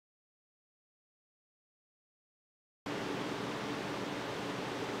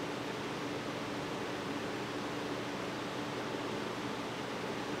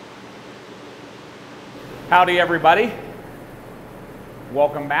Howdy everybody,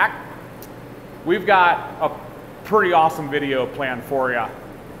 welcome back. We've got a pretty awesome video planned for you.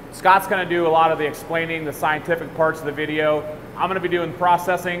 Scott's going to do a lot of the explaining, the scientific parts of the video. I'm going to be doing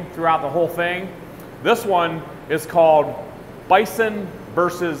processing throughout the whole thing. This one is called Bison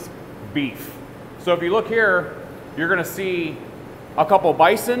versus Beef. So if you look here, you're going to see a couple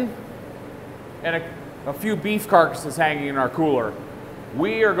bison and a few beef carcasses hanging in our cooler.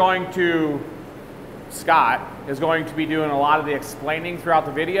 Scott is going to be doing a lot of the explaining throughout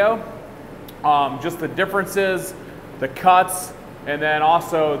the video, just the differences, the cuts, and then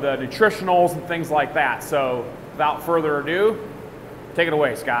also the nutritionals and things like that. So without further ado, take it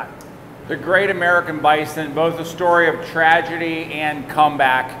away, Scott. The Great American Bison, both a story of tragedy and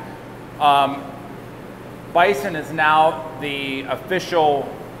comeback. Bison is now the official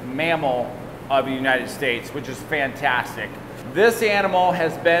mammal of the United States, which is fantastic. This animal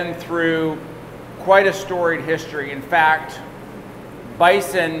has been through quite a storied history. In fact,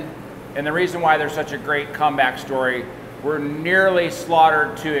 bison, and the reason why they're such a great comeback story, were nearly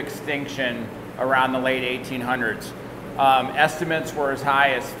slaughtered to extinction around the late 1800s. Estimates were as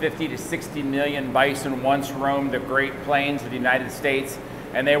high as 50 to 60 million bison once roamed the Great Plains of the United States,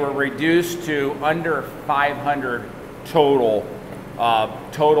 and they were reduced to under 500 total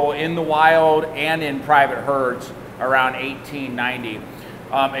in the wild and in private herds around 1890.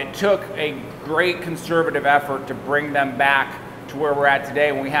 It took a great conservative effort to bring them back to where we're at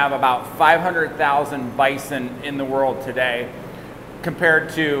today, when we have about 500,000 bison in the world today, compared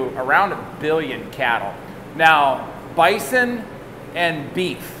to around 1 billion cattle. Now, bison and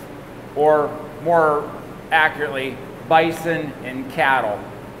beef, or more accurately, bison and cattle.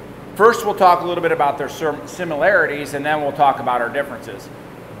 First, we'll talk a little bit about their similarities, and then we'll talk about our differences.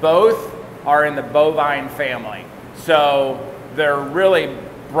 Both are in the bovine family, so they're really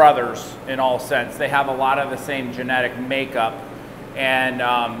brothers in all sense. They have a lot of the same genetic makeup, and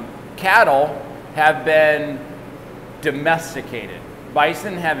cattle have been domesticated.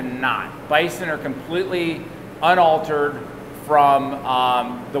 Bison have not. Bison are completely unaltered from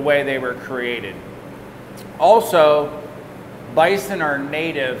the way they were created. Also, bison are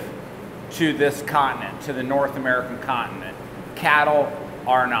native to this continent, to the North American continent. Cattle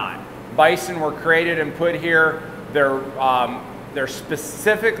are not. Bison were created and put here. They're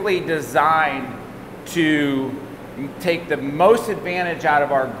specifically designed to take the most advantage out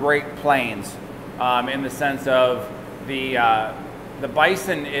of our Great Plains, in the sense of the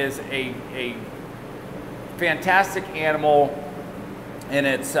bison is a fantastic animal in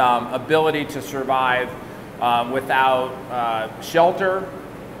its ability to survive without shelter,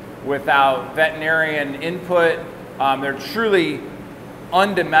 without veterinarian input. They're truly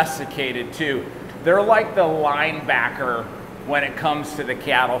undomesticated too. They're like the linebacker when it comes to the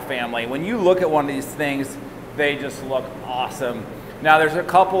cattle family. When you look at one of these things, they just look awesome. Now, there's a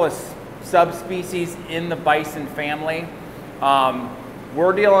couple of subspecies in the bison family.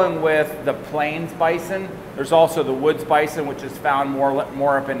 We're dealing with the plains bison. There's also the woods bison, which is found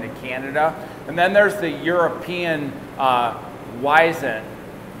more up into Canada. And then there's the European Bison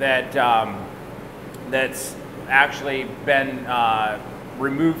that's actually been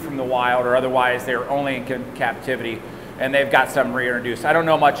removed from the wild, or otherwise they're only in captivity, and they've got some reintroduced. I don't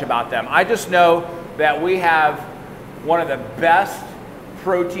know much about them. I just know that we have one of the best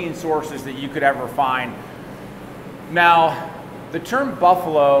protein sources that you could ever find. Now, the term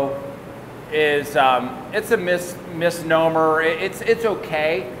buffalo is it's a misnomer. It's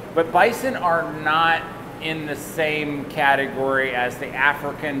okay, but bison are not in the same category as the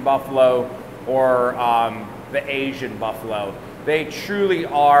African buffalo or the Asian buffalo. They truly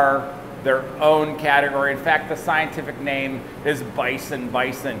are their own category. In fact, the scientific name is bison.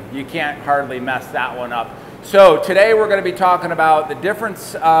 You can't hardly mess that one up. So today we're going to be talking about the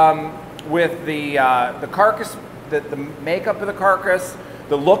difference with the carcass, the makeup of the carcass,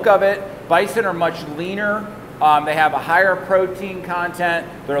 the look of it. Bison are much leaner. They have a higher protein content.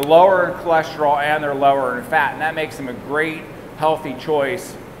 They're lower in cholesterol and they're lower in fat, and that makes them a great healthy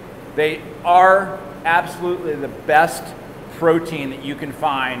choice. They are absolutely the best protein that you can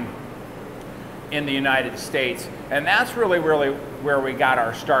find in the United States, and that's really where we got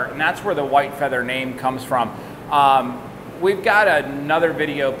our start, and that's where the white feather name comes from. We've got another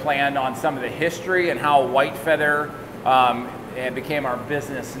video planned on some of the history and how white feather it became our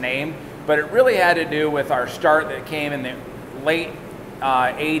business name, but it really had to do with our start that came in the late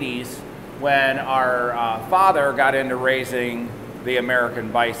 80s when our father got into raising the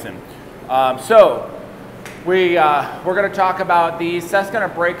American bison. We're going to talk about these. Seth's going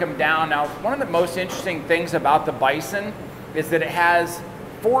to break them down. Now, one of the most interesting things about the bison is that it has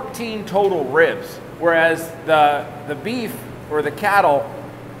 14 total ribs. whereas the beef or the cattle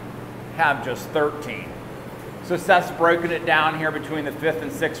have just 13. So Seth's broken it down here between the 5th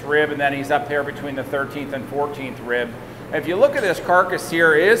and 6th rib, and then he's up there between the 13th and 14th rib. If you look at this carcass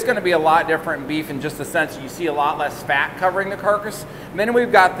here, it is going to be a lot different in beef in just the sense you see a lot less fat covering the carcass. And then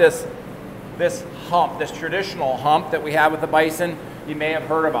we've got this hump, this traditional hump that we have with the bison. You may have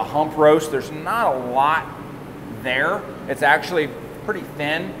heard of a hump roast. There's not a lot there. It's actually pretty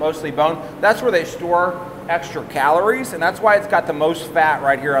thin, mostly bone. That's where they store extra calories, and that's why it's got the most fat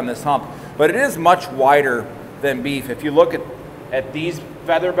right here on this hump. But it is much wider than beef. If you look at these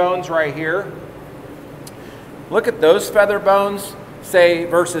feather bones right here, look at those feather bones, say,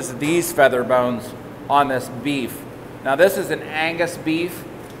 versus these feather bones on this beef. Now this is an Angus beef,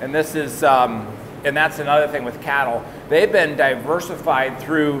 and this is, and that's another thing with cattle. They've been diversified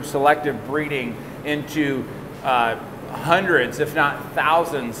through selective breeding into hundreds, if not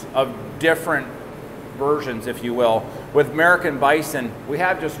thousands, of different versions, if you will. With American bison, we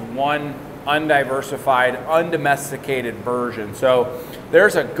have just one undiversified, undomesticated version. So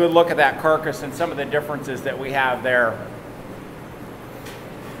there's a good look at that carcass and some of the differences that we have there.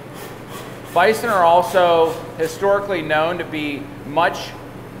 Bison are also historically known to be much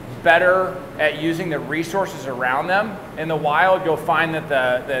better at using the resources around them. In the wild, you'll find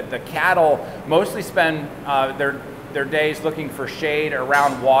that the cattle mostly spend their days looking for shade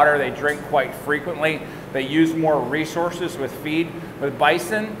around water. They drink quite frequently. They use more resources with feed. With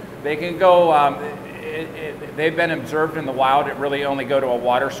bison, they can go, they've been observed in the wild to really only go to a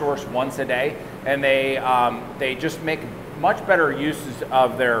water source once a day, and they just make much better uses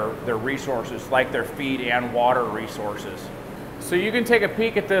of their resources, like their feed and water resources. So you can take a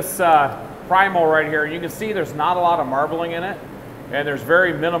peek at this primal right here, and you can see there's not a lot of marbling in it, and there's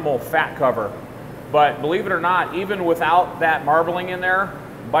very minimal fat cover. But believe it or not, even without that marbling in there,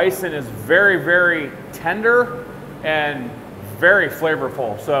 bison is very, very tender and very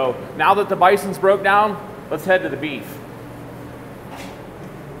flavorful. So now that the bison's broke down, let's head to the beef.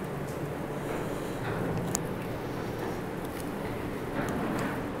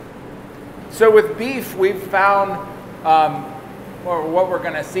 So with beef, we've found, or what we're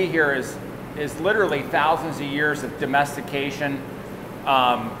going to see here is literally thousands of years of domestication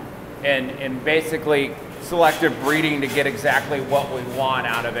and basically selective breeding to get exactly what we want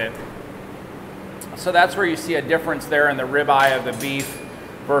out of it. So that's where you see a difference there in the ribeye of the beef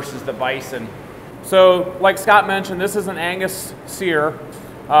versus the bison. So like Scott mentioned, this is an Angus sear.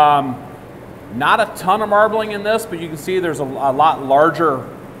 Not a ton of marbling in this, but you can see there's a lot larger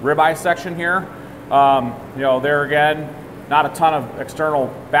ribeye section here. You know, there again, not a ton of external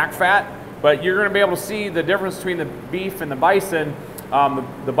back fat, but you're going to be able to see the difference between the beef and the bison.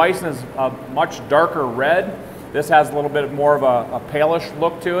 The bison is a much darker red. This has a little bit more of a palish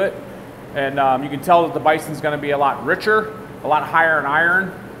look to it. And you can tell that the bison is going to be a lot richer, a lot higher in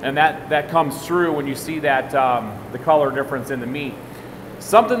iron, and that comes through when you see that the color difference in the meat.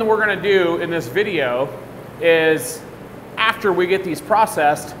 Something that we're going to do in this video is, after we get these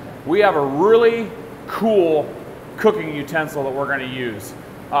processed, we have a really cool cooking utensil that we're going to use.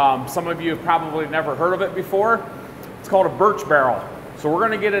 Some of you have probably never heard of it before. It's called a birch barrel. So we're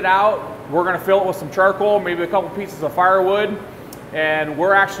going to get it out, we're going to fill it with some charcoal, maybe a couple pieces of firewood, and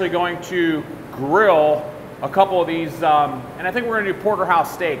we're actually going to grill a couple of these, and I think we're going to do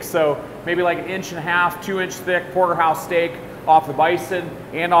porterhouse steaks. So maybe like 1.5 inch, 2 inch thick porterhouse steak off the bison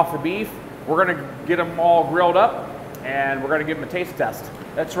and off the beef. We're going to get them all grilled up, and we're going to give them a taste test.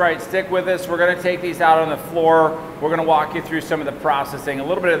 That's right, stick with us. We're going to take these out on the floor. We're going to walk you through some of the processing, a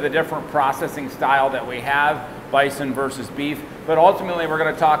little bit of the different processing style that we have, bison versus beef. But ultimately, we're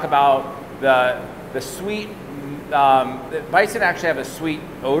going to talk about the sweet, bison actually have a sweet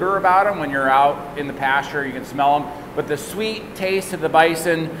odor about them when you're out in the pasture, you can smell them. But the sweet taste of the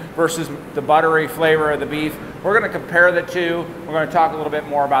bison versus the buttery flavor of the beef, we're going to compare the two. We're going to talk a little bit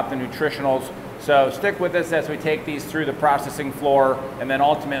more about the nutritionals. So stick with us as we take these through the processing floor, and then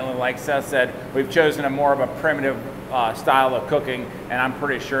ultimately, like Seth said, we've chosen a more of a primitive style of cooking, and I'm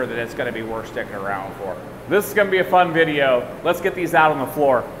pretty sure that it's going to be worth sticking around for. This is going to be a fun video. Let's get these out on the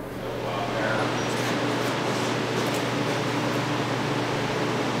floor.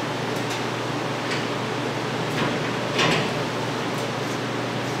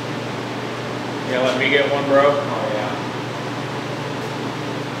 You gonna let me get one, bro? Oh, yeah.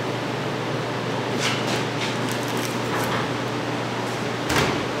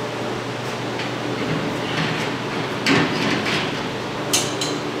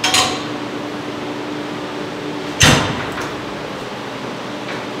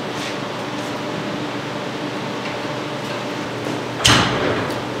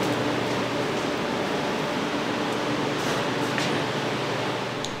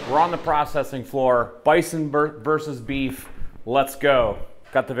 We're on the processing floor. Bison versus beef. Let's go.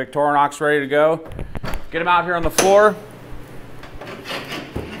 Got the Victorinox ready to go. Get them out here on the floor.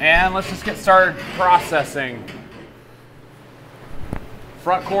 And let's just get started processing.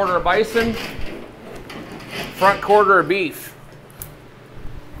 Front quarter of bison, front quarter of beef.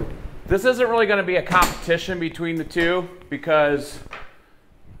 This isn't really going to be a competition between the two because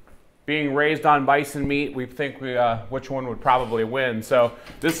being raised on bison meat, we think which one would probably win. So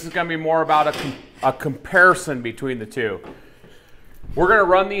this is going to be more about a comparison between the two. We're going to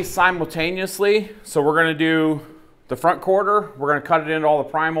run these simultaneously. So we're going to do the front quarter. We're going to cut it into all the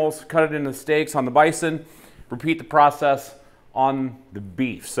primals, cut it into steaks on the bison, repeat the process on the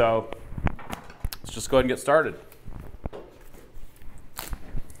beef. So let's just go ahead and get started.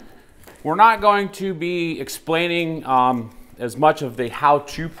 We're not going to be explaining as much of the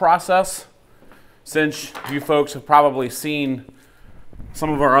how-to process, since you folks have probably seen some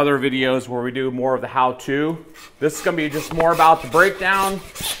of our other videos where we do more of the how-to. This is going to be just more about the breakdown,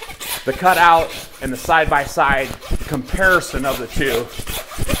 the cutout, and the side-by-side comparison of the two.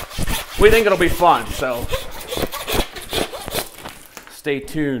 We think it'll be fun, so stay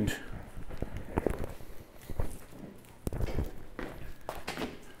tuned.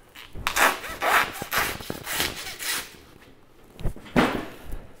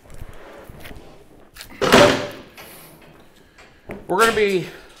 We're going to be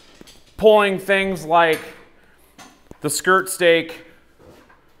pulling things like the skirt steak,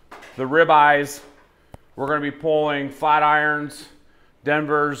 the ribeyes. We're going to be pulling flat irons,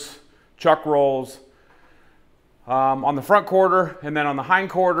 Denvers, chuck rolls on the front quarter, and then on the hind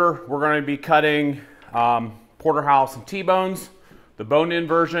quarter, we're going to be cutting porterhouse and T-bones, the bone-in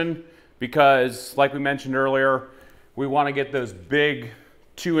version, because like we mentioned earlier, we want to get those big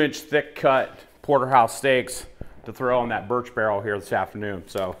 2-inch thick cut porterhouse steaks to throw on that birch barrel here this afternoon.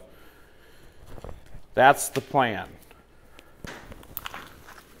 So that's the plan.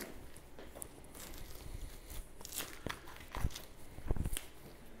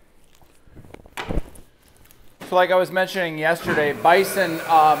 So like I was mentioning yesterday, bison,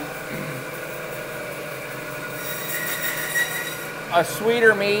 a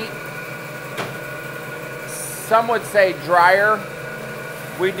sweeter meat, some would say drier.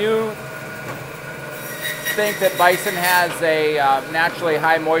 We do think that bison has a naturally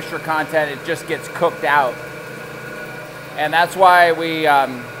high moisture content. It just gets cooked out. And that's why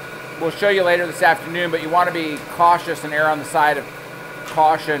we'll show you later this afternoon, but you want to be cautious and err on the side of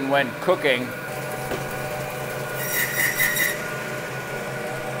caution when cooking.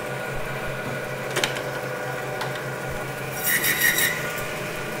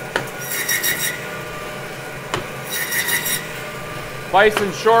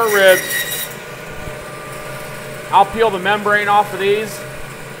 Bison short ribs. I'll peel the membrane off of these.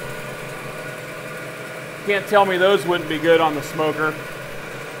 Can't tell me those wouldn't be good on the smoker.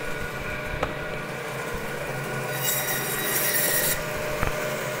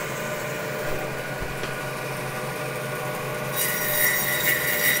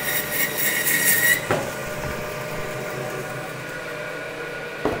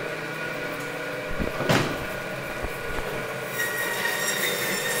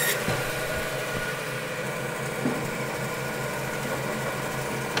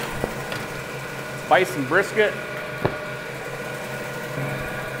 Bison brisket.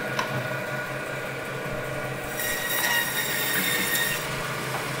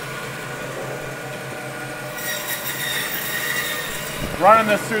 Running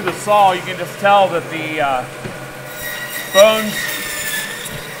this through the saw, you can just tell that the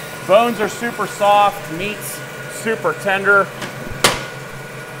bones are super soft, meat's super tender.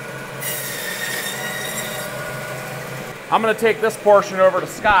 I'm going to take this portion over to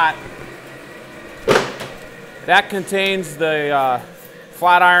Scott. That contains the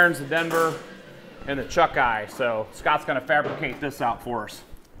flat irons, the Denver, and the chuck eye. So Scott's going to fabricate this out for us.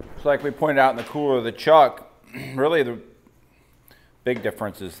 So like we pointed out in the cooler of the chuck, really the big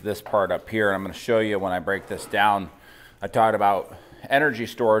difference is this part up here. I'm going to show you when I break this down. I talked about energy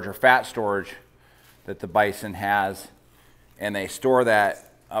storage or fat storage that the bison has, and they store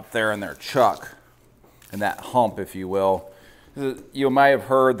that up there in their chuck, in that hump, if you will. You might have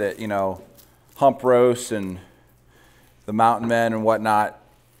heard that, you know, hump roasts and the mountain men and whatnot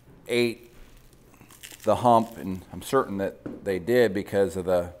ate the hump, and I'm certain that they did because of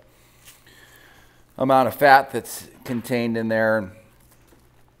the amount of fat that's contained in there.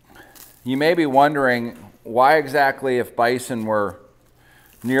 You may be wondering why exactly, if bison were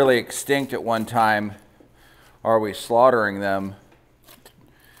nearly extinct at one time, are we slaughtering them?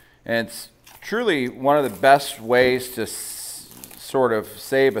 And it's truly one of the best ways to sort of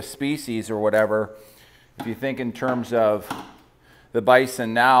save a species or whatever, if you think in terms of the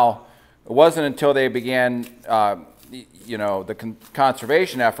bison now, it wasn't until they began, you know, the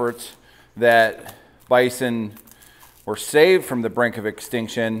conservation efforts that bison were saved from the brink of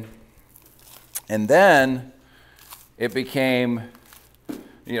extinction. And then it became,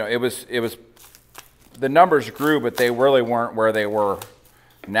 you know, it was the numbers grew, but they really weren't where they were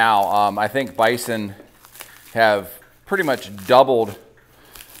now. I think bison have pretty much doubled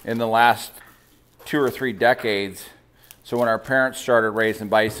in the last 2 or 3 decades. So when our parents started raising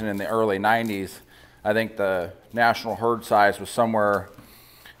bison in the early 90s, I think the national herd size was somewhere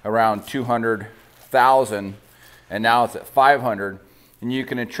around 200,000, and now it's at 500. And you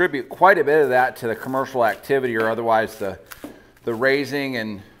can attribute quite a bit of that to the commercial activity, or otherwise the raising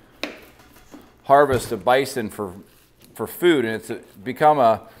and harvest of bison for food. And it's become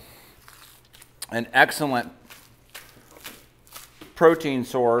an excellent protein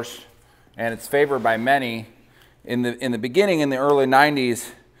source, and it's favored by many. In the beginning, in the early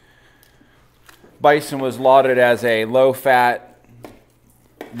 90s, bison was lauded as a low-fat,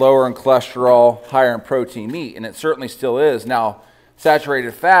 lower in cholesterol, higher in protein meat, and it certainly still is. Now,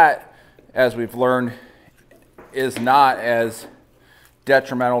 saturated fat, as we've learned, is not as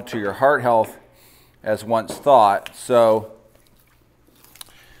detrimental to your heart health as once thought. So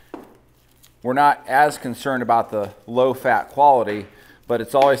we're not as concerned about the low-fat quality, but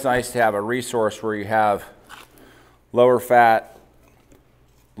it's always nice to have a resource where you have lower fat,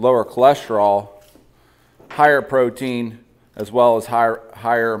 lower cholesterol, higher protein, as well as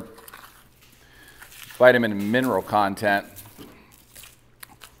higher vitamin and mineral content,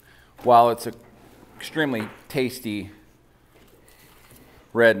 while it's an extremely tasty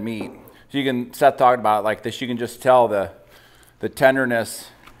red meat. So you can, Seth talked about it like this, you can just tell the tenderness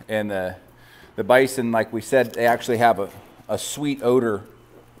and the bison, like we said, they actually have a sweet odor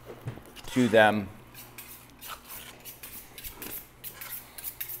to them.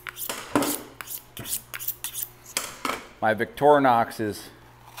 My Victorinox is,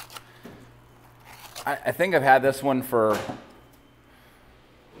 I think I've had this one for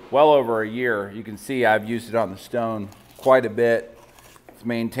well over a year. You can see I've used it on the stone quite a bit. It's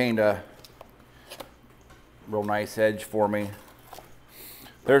maintained a real nice edge for me.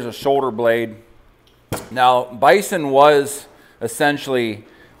 There's a shoulder blade. Now, bison was essentially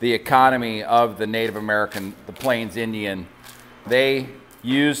the economy of the Native American, the Plains Indian. They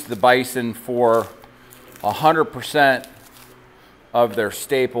used the bison for 100% of their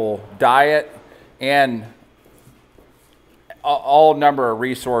staple diet and all number of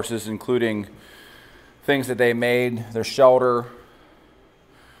resources, including things that they made, their shelter.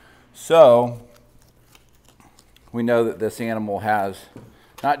 So we know that this animal has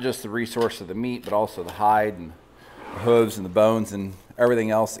not just the resource of the meat, but also the hide and the hooves and the bones and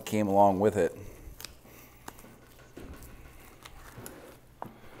everything else that came along with it.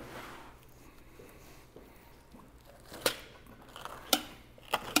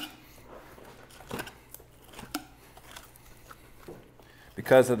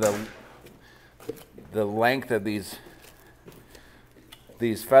 Because of the length of these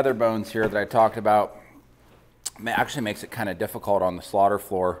feather bones here that I talked about, it actually makes it kind of difficult on the slaughter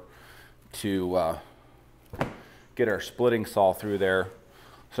floor to get our splitting saw through there.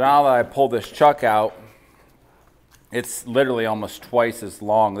 So now that I pull this chuck out, it's literally almost twice as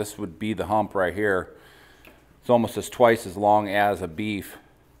long. This would be the hump right here. It's almost twice as long as a beef.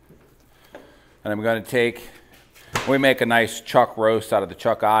 And I'm going to take, we make a nice chuck roast out of the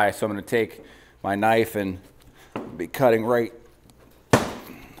chuck eye, so I'm going to take my knife and be cutting right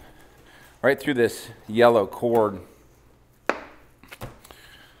through this yellow cord.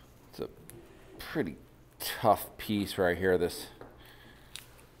 It's a pretty tough piece right here, this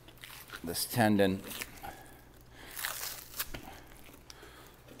tendon.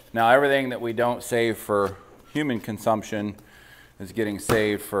 Now, everything that we don't save for human consumption is getting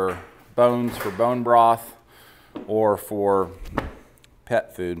saved for bones, for bone broth, or for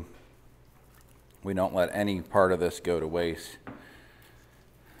pet food. We don't let any part of this go to waste.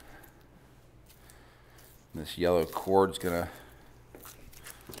 This yellow cord's gonna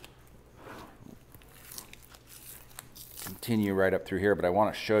continue right up through here, but I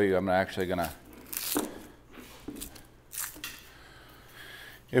want to show you, I'm actually gonna,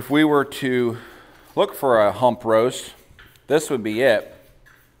 if we were to look for a hump roast, this would be it.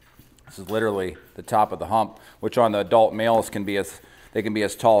 This is literally the top of the hump, which on the adult males can be as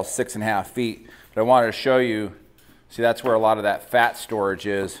tall as 6.5 feet. But I wanted to show you, see, that's where a lot of that fat storage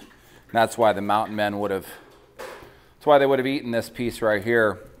is. And that's why the mountain men would have, that's why they would have eaten this piece right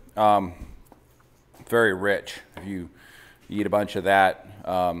here. Very rich. If you You eat a bunch of that,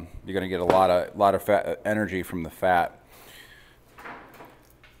 you're going to get a lot of fat, energy from the fat.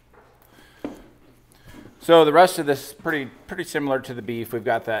 So the rest of this is pretty similar to the beef. We've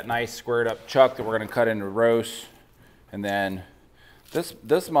got that nice squared up chuck that we're going to cut into roast, and then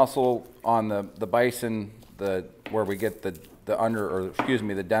this muscle on the bison, where we get the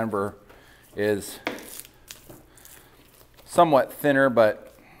Denver, is somewhat thinner, but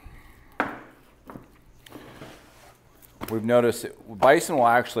we've noticed bison will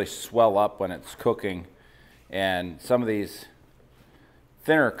actually swell up when it's cooking, and some of these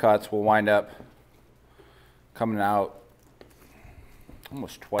thinner cuts will wind up coming out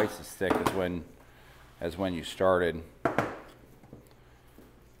almost twice as thick as when you started.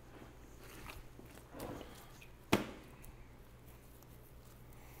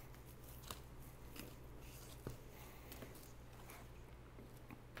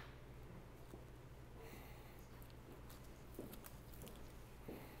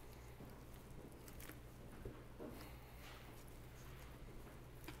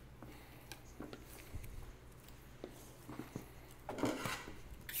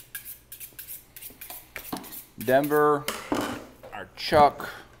 Denver, our chuck,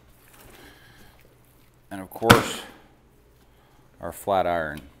 and of course our flat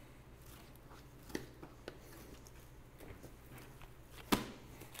iron.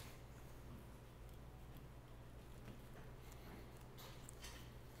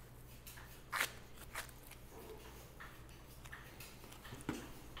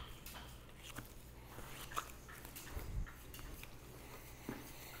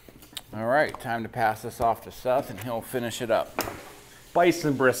 All right, time to pass this off to Seth and he'll finish it up.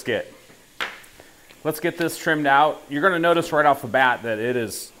 Bison brisket. Let's get this trimmed out. You're going to notice right off the bat that it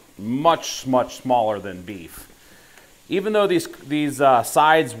is much smaller than beef. Even though these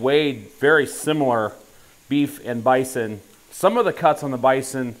sides weighed very similar, beef and bison, some of the cuts on the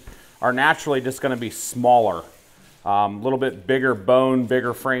bison are naturally just going to be smaller. A little bit bigger bone,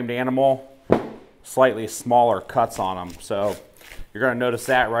 bigger framed animal, slightly smaller cuts on them. So you're going to notice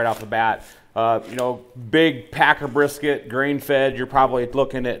that right off the bat. You know, big packer brisket, grain fed, you're probably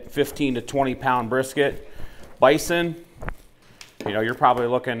looking at 15 to 20 pound brisket. Bison, you know, you're probably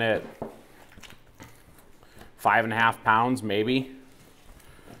looking at 5.5 pounds maybe.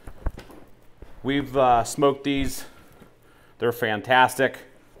 We've smoked these. They're fantastic.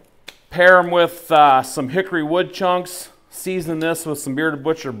 Pair them with some hickory wood chunks. Season this with some Bearded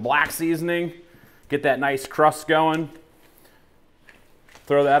Butcher black seasoning. Get that nice crust going.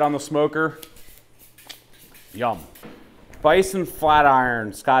 Throw that on the smoker. Yum. Bison flat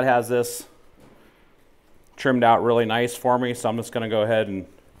iron. Scott has this trimmed out really nice for me, so I'm just going to go ahead and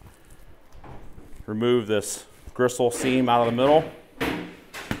remove this gristle seam out of the middle.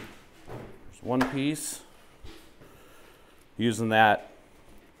 There's one piece. Using that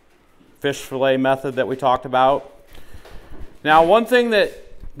fish fillet method that we talked about. Now, one thing that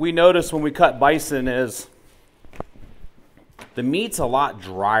we notice when we cut bison is the meat's a lot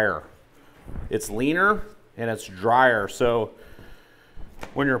drier. It's leaner and it's drier. So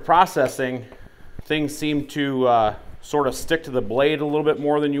when you're processing, things seem to sort of stick to the blade a little bit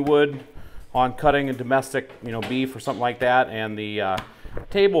more than you would on cutting a domestic, you know, beef or something like that. And the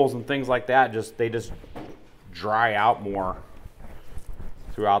tables and things like that, they just dry out more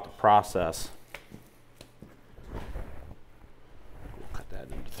throughout the process. Cut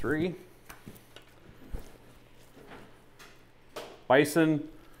that into 3. Bison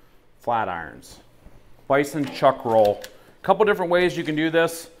flat irons. Bison chuck roll. A couple different ways you can do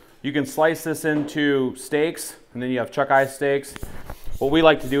this. You can slice this into steaks, and then you have chuck eye steaks. What we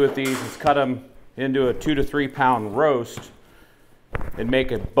like to do with these is cut them into a 2 to 3 pound roast and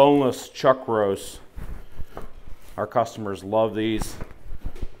make a boneless chuck roast. Our customers love these.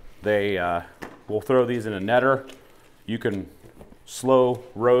 They will throw these in a netter. You can slow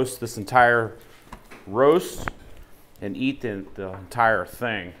roast this entire roast and eat the entire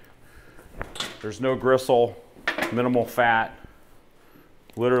thing. There's no gristle, minimal fat.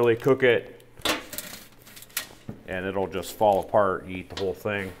 Literally cook it and it'll just fall apart. You eat the whole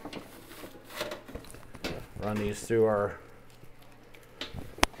thing. Run these through our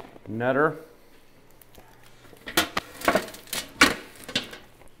netter.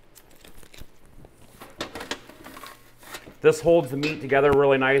 This holds the meat together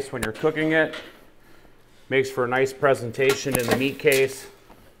really nice when you're cooking it. Makes for a nice presentation in the meat case.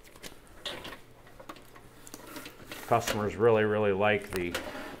 Customers really like the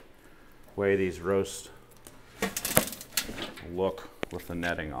way these roasts look with the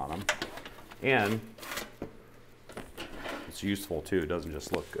netting on them. And it's useful too, it doesn't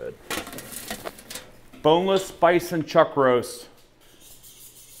just look good. boneless bison chuck roast.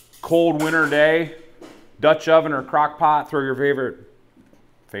 Cold winter day, Dutch oven or crock pot, throw your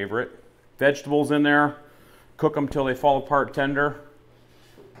favorite vegetables in there, cook them till they fall apart tender.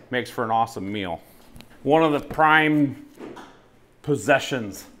 Makes for an awesome meal. One of the prime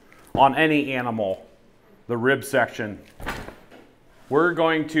possessions on any animal, the rib section. We're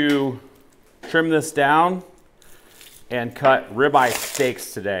going to trim this down and cut ribeye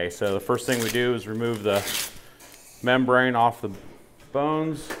steaks today. So the first thing we do is remove the membrane off the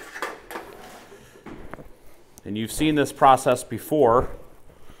bones. And you've seen this process before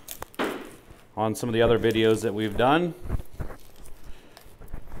on some of the other videos that we've done.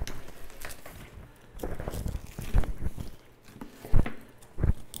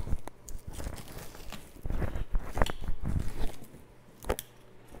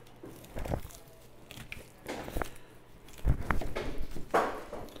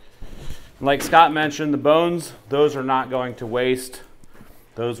 Like Scott mentioned, the bones, those are not going to waste.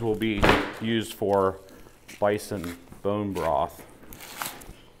 Those will be used for bison bone broth.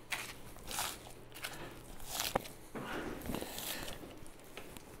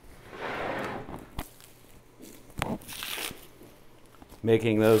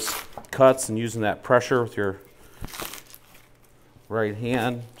 Making those cuts and using that pressure with your right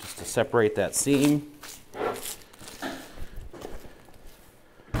hand just to separate that seam.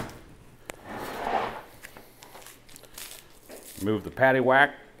 Move the patty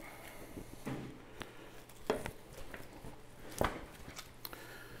whack.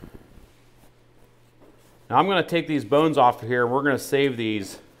 Now I'm going to take these bones off of here. We're going to save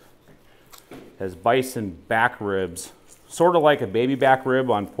these as bison back ribs, sort of like a baby back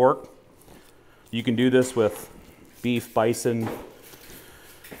rib on pork. You can do this with beef, bison,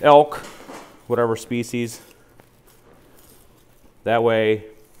 elk, whatever species. That way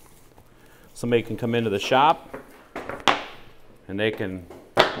somebody can come into the shop and they can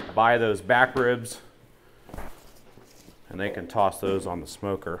buy those back ribs and they can toss those on the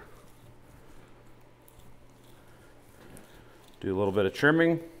smoker. Do a little bit of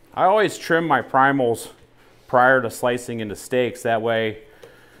trimming. I always trim my primals prior to slicing into steaks. That way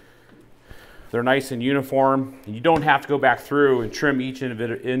they're nice and uniform. You don't have to go back through and trim each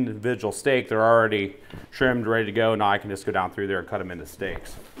individual steak. They're already trimmed, ready to go. Now I can just go down through there and cut them into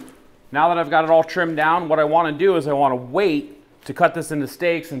steaks. Now that I've got it all trimmed down, what I want to do is I want to wait to cut this into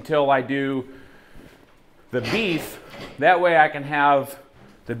steaks until I do the beef. That way I can have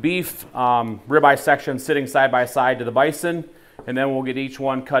the beef ribeye section sitting side by side to the bison, and then we'll get each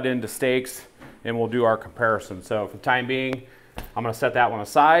one cut into steaks and we'll do our comparison. So for the time being, I'm going to set that one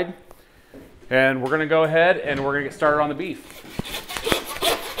aside and we're going to go ahead and we're going to get started on the beef.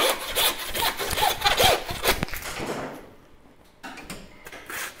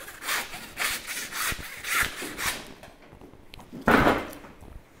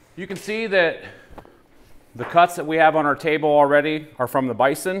 You can see that the cuts that we have on our table already are from the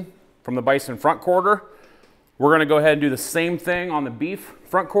bison front quarter. We're going to go ahead and do the same thing on the beef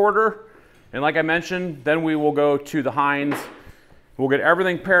front quarter. And like I mentioned, then we will go to the hinds. We'll get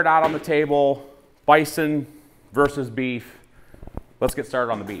everything paired out on the table, bison versus beef. Let's get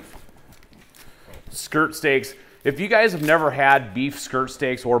started on the beef. Skirt steaks. If you guys have never had beef skirt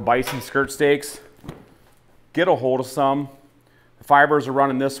steaks or bison skirt steaks, get a hold of some. The fibers are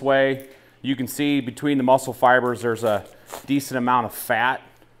running this way. You can see between the muscle fibers there's a decent amount of fat.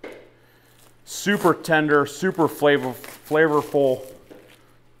 Super tender, super flavorful,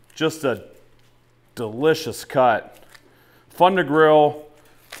 just a delicious cut. Fun to grill.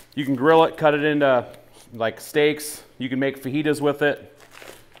 You can grill it, cut it into like steaks. You can make fajitas with it.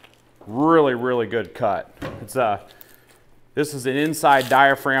 Really, really good cut. This is an inside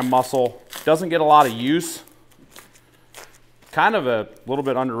diaphragm muscle. Doesn't get a lot of use. Kind of a little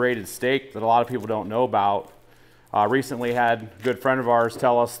bit underrated steak that a lot of people don't know about. Recently had a good friend of ours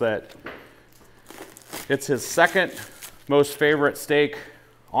tell us that it's his second most favorite steak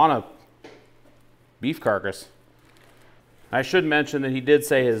on a beef carcass. I should mention that he did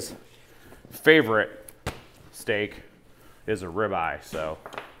say his favorite steak is a ribeye, so.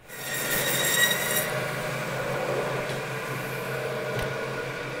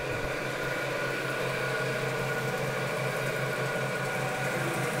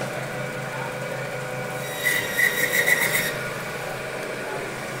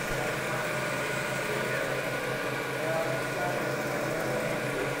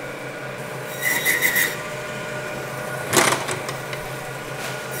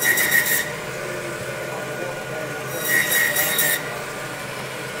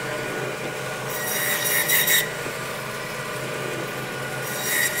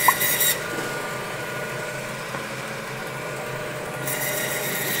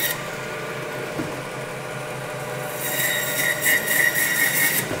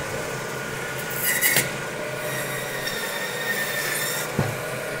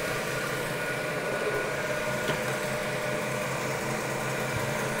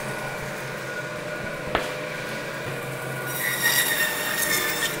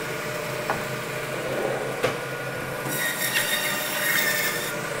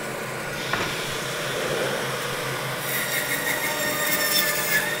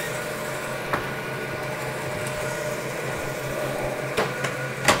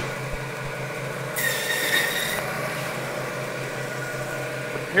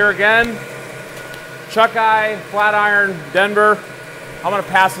 here again. Chuck eye, flat iron, Denver. I'm gonna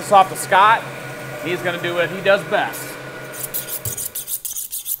pass this off to Scott. He's gonna do what he does best.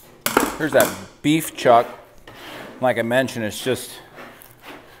 Here's that beef chuck. Like I mentioned, it's just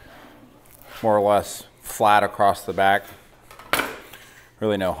more or less flat across the back.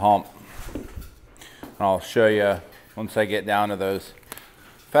 Really no hump. And I'll show you once I get down to those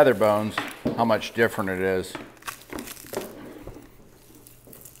feather bones how much different it is.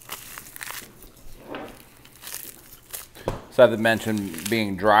 So as I mentioned,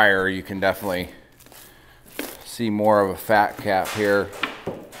 being drier, you can definitely see more of a fat cap here.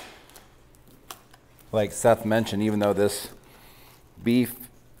 Like Seth mentioned, even though this beef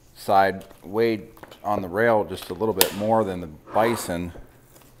side weighed on the rail just a little bit more than the bison,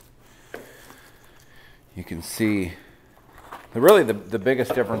 you can see really the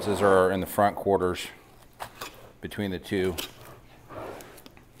biggest differences are in the front quarters between the two.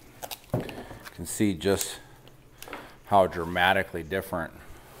 You can see just how dramatically different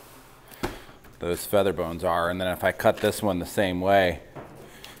those feather bones are. And then if I cut this one the same way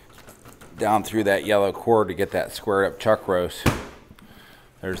down through that yellow cord to get that squared up chuck roast,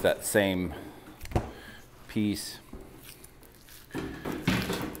 there's that same piece.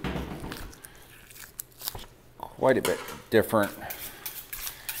 Quite a bit different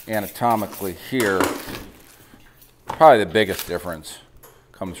anatomically here. Probably the biggest difference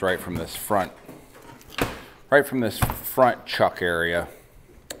comes right from this front chuck area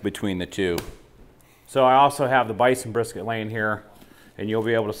between the two. So I also have the bison brisket laying here, and you'll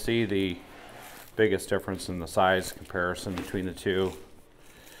be able to see the biggest difference in the size comparison between the two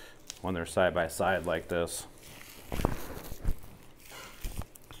when they're side by side like this.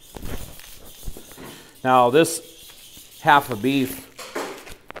 Now this half of beef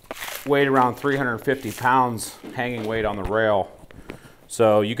weighed around 350 pounds hanging weight on the rail.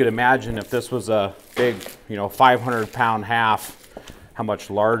 So you could imagine if this was a big, 500-pound half, how much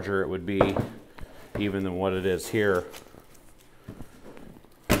larger it would be even than what it is here.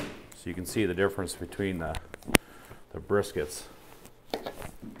 So you can see the difference between the briskets.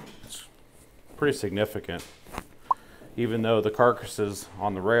 It's pretty significant. Even though the carcasses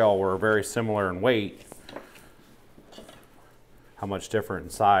on the rail were very similar in weight, how much different in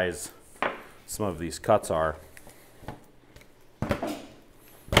size some of these cuts are.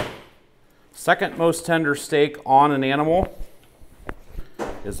 Second most tender steak on an animal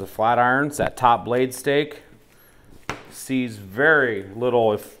is the flat irons. That top blade steak sees very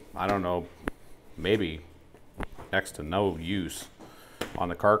little, if I don't know, maybe next to no use on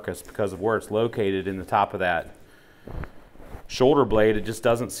the carcass because of where it's located in the top of that shoulder blade. It just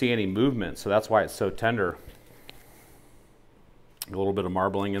doesn't see any movement, so that's why it's so tender. A little bit of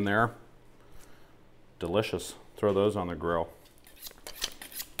marbling in there. Delicious. Throw those on the grill.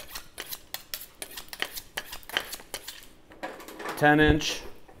 "10-inch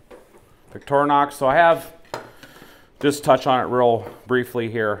Victorinox." So I have just touch on it real briefly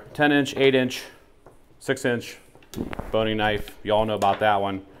here. 10-inch, 8-inch, 6-inch boning knife. You all know about that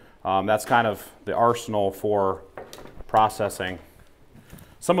one. That's kind of the arsenal for processing.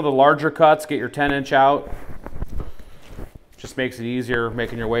 Some of the larger cuts, get your 10-inch out. Just makes it easier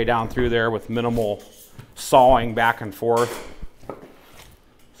making your way down through there with minimal sawing back and forth.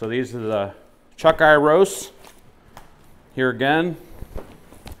 So these are the chuck eye roasts. Here again,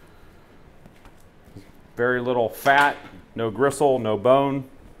 very little fat, no gristle, no bone.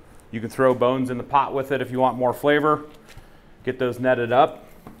 You can throw bones in the pot with it if you want more flavor. Get those netted up.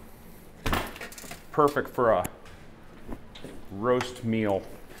 Perfect for a roast meal.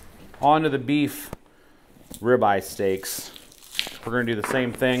 On to the beef ribeye steaks. We're going to do the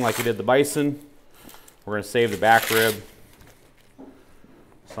same thing like we did the bison. We're going to save the back rib.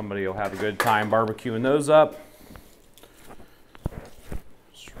 Somebody will have a good time barbecuing those up.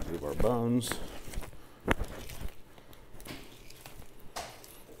 Just remove our bones.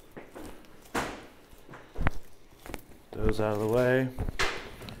 Those out of the way.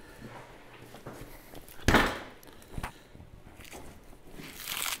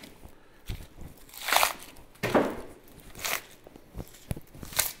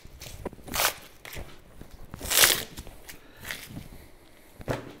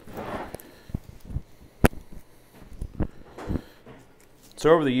 So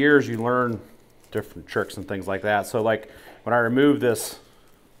over the years, you learn different tricks and things like that. So like when I remove this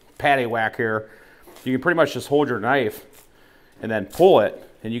patty whack here, you can pretty much just hold your knife and then pull it,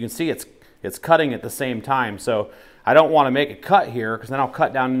 and you can see it's cutting at the same time. So I don't want to make a cut here because then I'll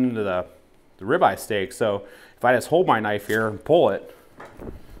cut down into the ribeye steak. So if I just hold my knife here and pull it, a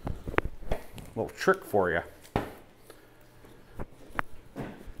little trick for you.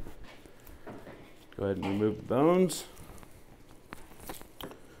 Go ahead and remove the bones.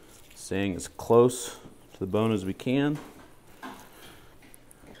 Staying as close to the bone as we can.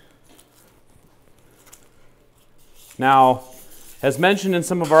 Now, as mentioned in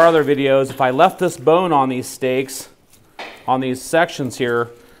some of our other videos, if I left this bone on these steaks, on these sections here,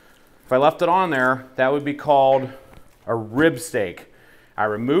 if I left it on there, that would be called a rib steak. I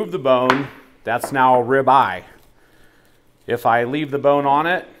remove the bone, that's now a rib eye. If I leave the bone on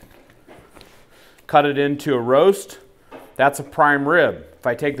it, cut it into a roast, that's a prime rib. If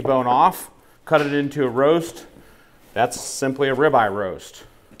I take the bone off, cut it into a roast, that's simply a ribeye roast.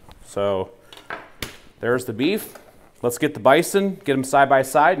 So there's the beef. Let's get the bison, get them side by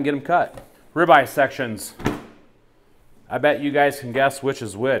side, and get them cut. Ribeye sections. I bet you guys can guess which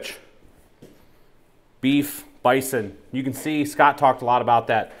is which. Beef, bison. You can see Scott talked a lot about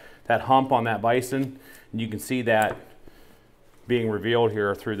that hump on that bison, and you can see that being revealed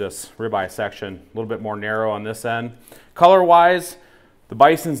here through this ribeye section. A little bit more narrow on this end. Color-wise, the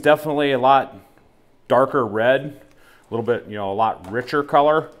bison's definitely a lot darker red, a little bit, a lot richer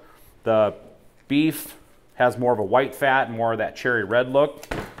color. The beef has more of a white fat and more of that cherry red look.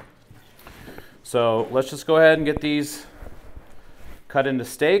 So let's just go ahead and get these cut into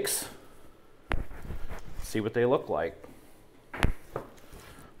steaks. See what they look like.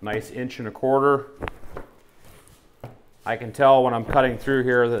 Nice 1.25 inches. I can tell when I'm cutting through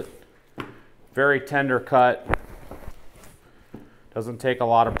here that very tender cut. Doesn't take a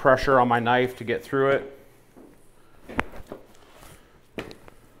lot of pressure on my knife to get through it.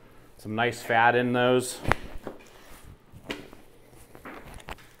 Some nice fat in those.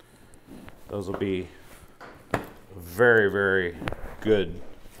 Those will be a very, very good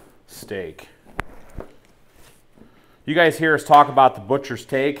steak. You guys hear us talk about the butcher's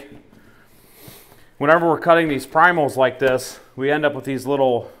take. Whenever we're cutting these primals like this, we end up with these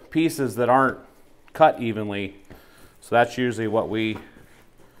little pieces that aren't cut evenly. So that's usually what we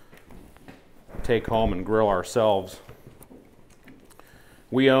take home and grill ourselves.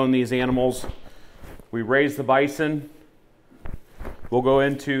 We own these animals. We raise the bison. We'll go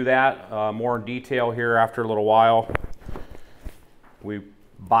into that more in detail here after a little while. We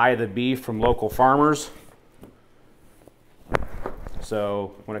buy the beef from local farmers.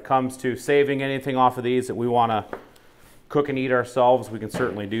 So when it comes to saving anything off of these that we want to cook and eat ourselves, we can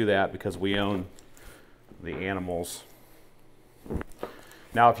certainly do that because we own the animals.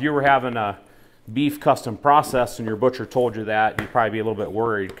 Now, if you were having a beef custom process and your butcher told you that, you'd probably be a little bit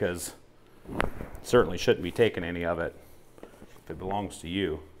worried because certainly shouldn't be taking any of it if it belongs to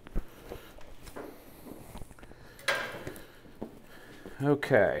you.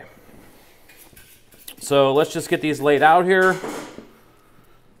 Okay. So let's just get these laid out here.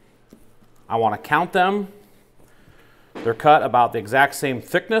 I want to count them. They're cut about the exact same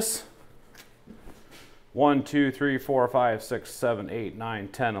thickness. 1, 2, 3, 4, 5, 6, 7, 8, 9,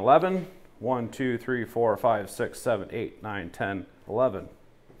 10, 11. 1, 2, 3, 4, 5, 6, 7, 8, 9, 10, 11.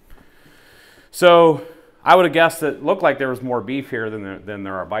 So I would have guessed that it looked like there was more beef here than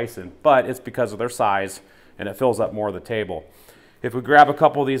there are bison, but it's because of their size and it fills up more of the table. If we grab a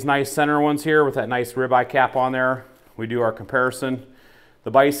couple of these nice center ones here with that nice ribeye cap on there, we do our comparison. The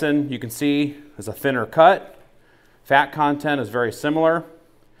bison, you can see, is a thinner cut. Fat content is very similar.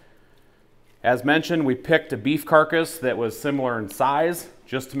 As mentioned, we picked a beef carcass that was similar in size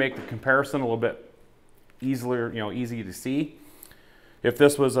just to make the comparison a little bit easier, easy to see. If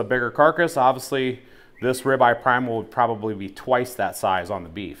this was a bigger carcass, obviously this ribeye primal would probably be twice that size on the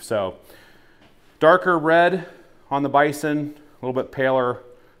beef. So darker red on the bison, a little bit paler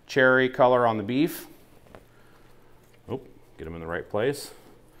cherry color on the beef. Oh, get them in the right place.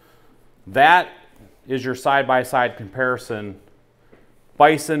 That is your side-by-side comparison,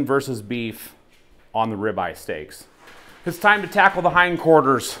 bison versus beef on the ribeye steaks. It's time to tackle the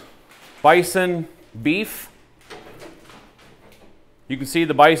hindquarters. Bison, beef. You can see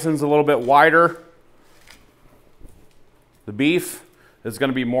the bison's a little bit wider. The beef is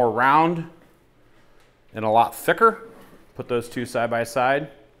going to be more round and a lot thicker. Put those two side by side.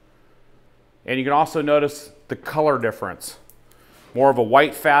 And you can also notice the color difference. More of a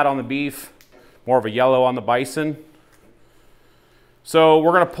white fat on the beef, more of a yellow on the bison. So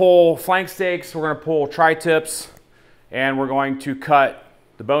we're going to pull flank steaks, we're going to pull tri-tips, and we're going to cut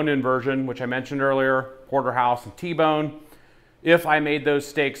the bone-in version, which I mentioned earlier, porterhouse and T-bone. If I made those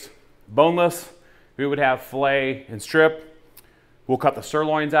steaks boneless, we would have filet and strip. We'll cut the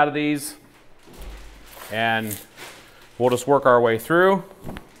sirloins out of these, and we'll just work our way through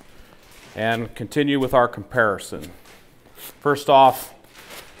and continue with our comparison. First off,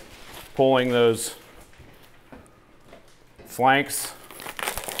 pulling those flanks.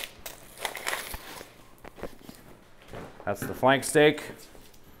 That's the flank steak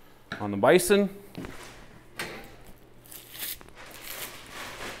on the bison.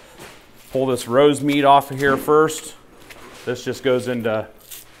 Pull this rose meat off of here first. This just goes into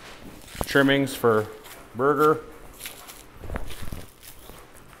trimmings for burger.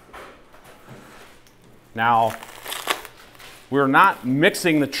 Now, we're not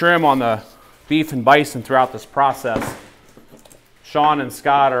mixing the trim on the beef and bison throughout this process. Sean and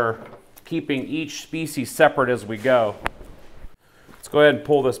Scott are keeping each species separate as we go. Let's go ahead and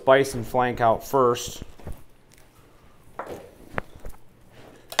pull this bison flank out first.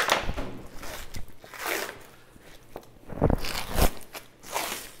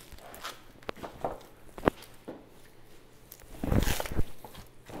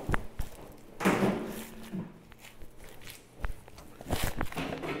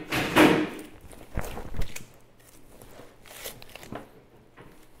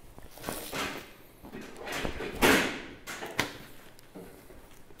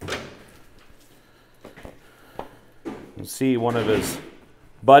 See, one of his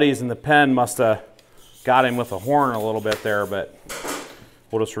buddies in the pen must have got him with a horn a little bit there, but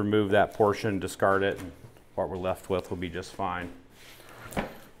we'll just remove that portion, discard it, and what we're left with will be just fine.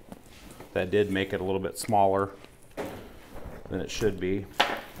 That did make it a little bit smaller than it should be.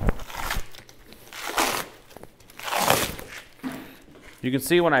 You can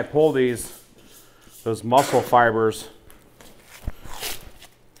see when I pull those muscle fibers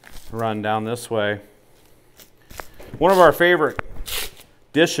run down this way. One of our favorite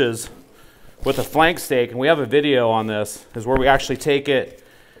dishes with a flank steak, and we have a video on this, is where we actually take it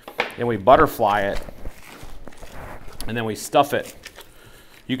and we butterfly it and then we stuff it.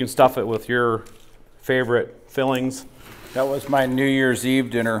 You can stuff it with your favorite fillings. That was my New Year's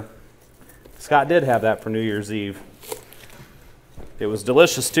Eve dinner. Scott did have that for New Year's Eve. It was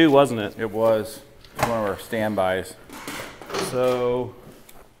delicious too, wasn't it? It was one of our standbys. So,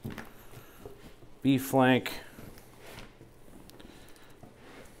 beef flank.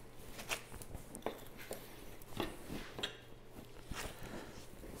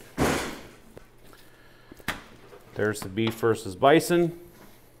 There's the beef versus bison.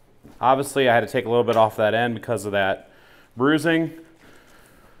 Obviously, I had to take a little bit off that end because of that bruising.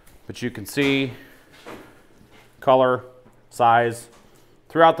 But you can see color, size.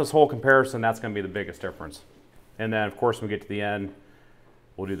 Throughout this whole comparison, that's going to be the biggest difference. And then, of course, when we get to the end,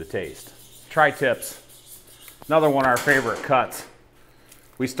 we'll do the taste. Tri-tips, another one of our favorite cuts.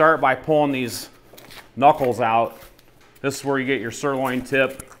 We start by pulling these knuckles out. This is where you get your sirloin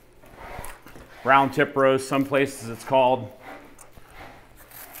tip. Round tip roast, some places it's called.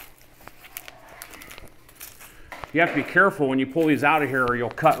 You have to be careful when you pull these out of here or you'll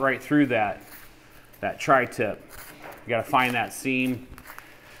cut right through that tri-tip. You got to find that seam,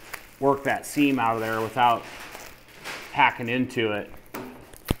 work that seam out of there without hacking into it.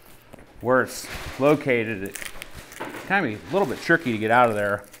 Where it's located, it kind of be a little bit tricky to get out of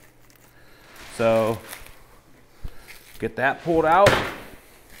there. So get that pulled out.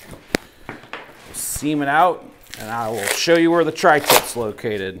 Seam it out, and I will show you where the tri-tip's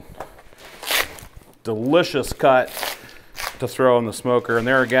located. Delicious cut to throw in the smoker, and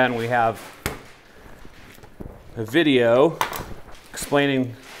there again we have a video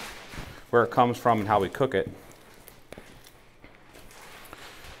explaining where it comes from and how we cook it.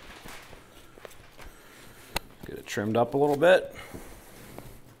 Get it trimmed up a little bit.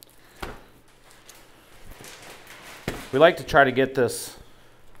 We like to try to get this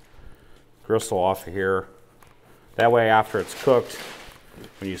gristle off of here. That way after it's cooked,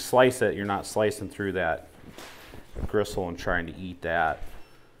 when you slice it, you're not slicing through that gristle and trying to eat that.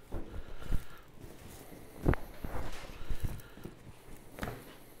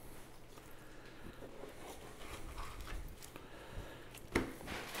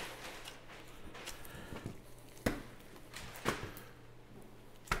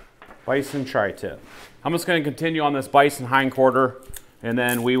 Bison tri-tip. I'm just going to continue on this bison hindquarter, and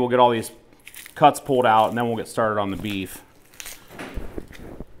then we will get all these cuts pulled out, and then we'll get started on the beef.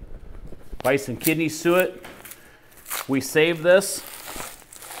 Bison kidney suet. We save this.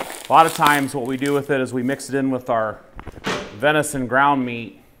 A lot of times what we do with it is we mix it in with our venison ground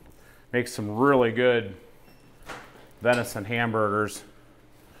meat. Makes some really good venison hamburgers.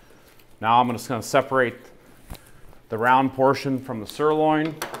 Now I'm just going to separate the round portion from the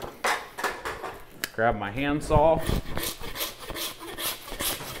sirloin. Grab my handsaw.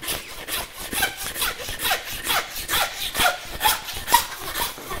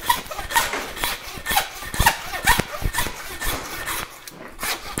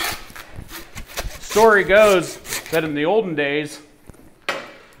 Story goes that in the olden days,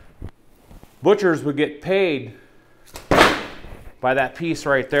 butchers would get paid by that piece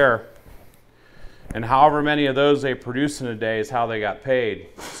right there. And however many of those they produce in a day is how they got paid.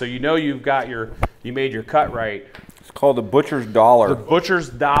 So you know you made your cut right. It's called the butcher's dollar. The butcher's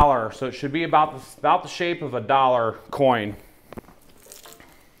dollar. So it should be about the shape of a dollar coin.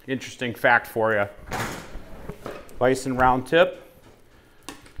 Interesting fact for you. Bison round tip.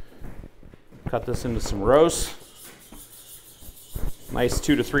 Cut this into some roast. Nice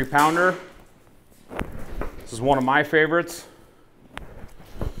 2 to 3 pounder. This is one of my favorites.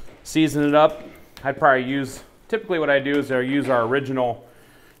 Season it up. I'd probably use, typically what I do is I use our original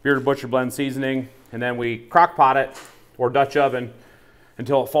Bearded Butcher Blend seasoning, and then we crock pot it or Dutch oven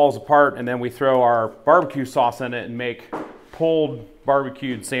until it falls apart, and then we throw our barbecue sauce in it and make pulled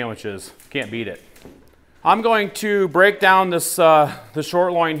barbecued sandwiches. Can't beat it. I'm going to break down this the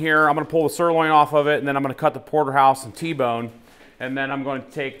short loin here. I'm going to pull the sirloin off of it, and then I'm going to cut the porterhouse and T-bone, and then I'm going to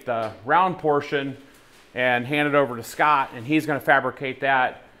take the round portion and hand it over to Scott, and he's going to fabricate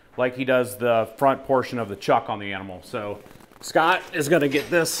that like he does the front portion of the chuck on the animal. So Scott is going to get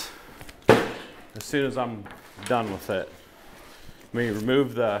this as soon as I'm done with it. Let me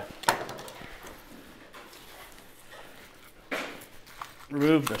remove the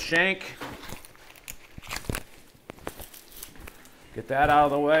shank. Get that out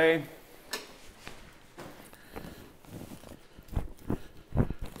of the way.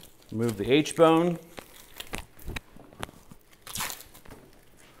 Remove the H-bone.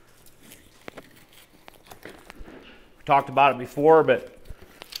 Talked about it before, but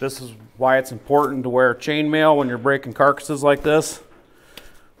this is why it's important to wear chainmail when you're breaking carcasses like this.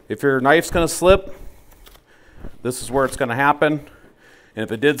 If your knife's going to slip, this is where it's going to happen. And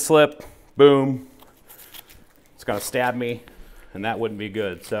if it did slip, boom, it's going to stab me, and that wouldn't be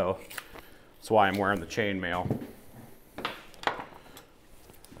good. So that's why I'm wearing the chainmail.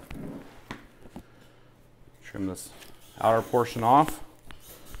 Trim this outer portion off.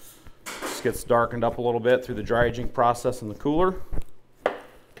 This gets darkened up a little bit through the dry aging process in the cooler.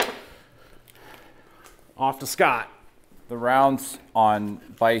 Off to Scott. The rounds on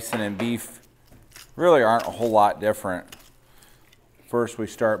bison and beef really aren't a whole lot different. First, we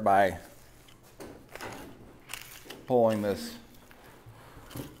start by pulling this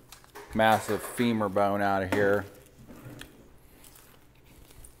massive femur bone out of here.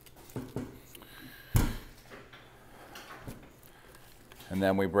 And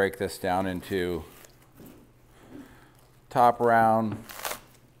then we break this down into top round,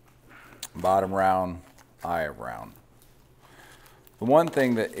 bottom round, eye of round. The one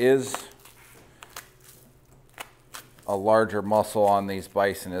thing that is a larger muscle on these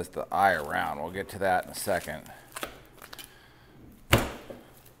bison is the eye of round. We'll get to that in a second.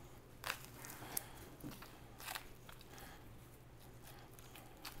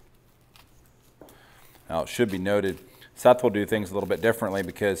 Now, it should be noted, Seth will do things a little bit differently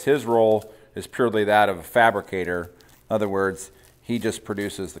because his role is purely that of a fabricator. In other words, he just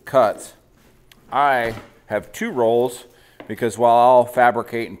produces the cuts. I have two roles because while I'll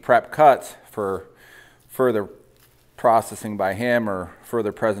fabricate and prep cuts for further processing by him or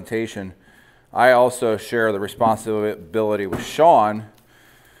further presentation, I also share the responsibility with Sean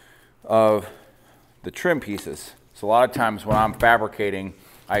of the trim pieces. So a lot of times when I'm fabricating,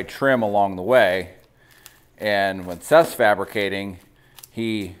 I trim along the way. And when Seth's fabricating,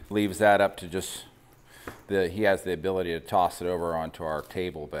 he leaves that up to just, he has the ability to toss it over onto our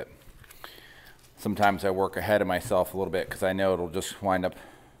table. But sometimes I work ahead of myself a little bit because I know it'll just wind up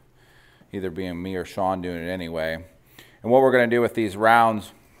either being me or Sean doing it anyway. And what we're going to do with these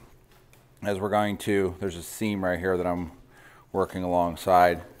rounds is we're going to, there's a seam right here that I'm working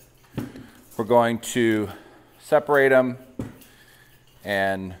alongside. We're going to separate them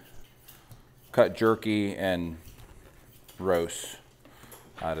and cut jerky and roast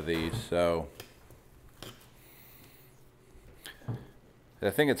out of these. So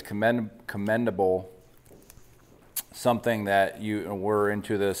I think it's commendable, something that we're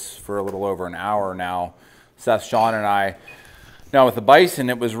into this for a little over an hour now. Seth, Sean, and I. Now with the bison,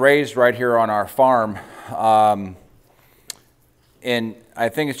 it was raised right here on our farm. And I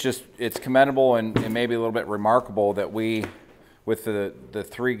think it's commendable and maybe a little bit remarkable that we, with the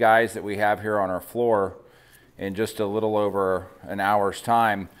three guys that we have here on our floor, in just a little over an hour's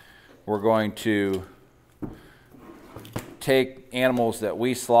time, we're going to take animals that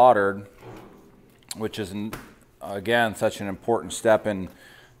we slaughtered, which is, again, such an important step in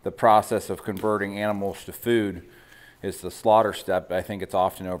the process of converting animals to food, is the slaughter step. I think it's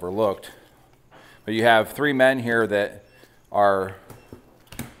often overlooked. But you have three men here that are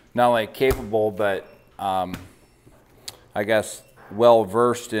not only capable, but I guess well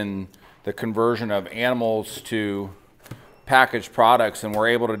versed in the conversion of animals to packaged products, and we're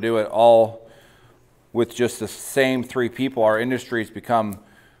able to do it all with just the same 3 people. Our industry's become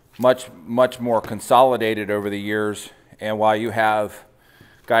much more consolidated over the years, and while you have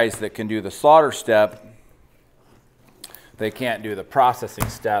guys that can do the slaughter step, they can't do the processing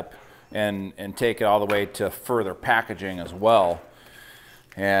step and take it all the way to further packaging as well.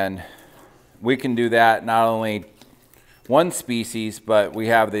 And we can do that not only one species, but we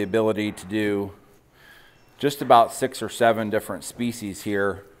have the ability to do just about 6 or 7 different species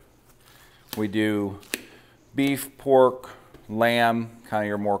here. We do beef, pork, lamb, kind of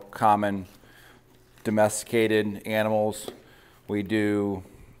your more common domesticated animals. We do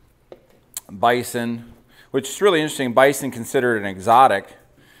bison, which is really interesting. Bison considered an exotic.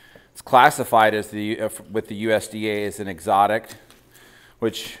 It's classified as with the USDA as an exotic,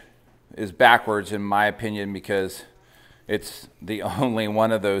 which is backwards in my opinion, because it's the only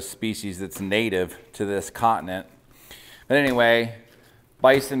one of those species that's native to this continent. But anyway,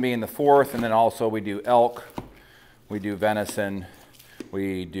 bison being the 4th, and then also we do elk, we do venison,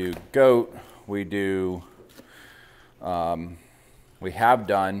 we do goat, we have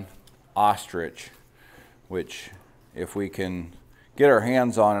done ostrich, which if we can get our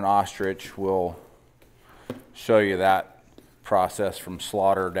hands on an ostrich, we'll show you that process from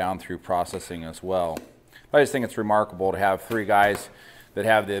slaughter down through processing as well. I just think it's remarkable to have 3 guys that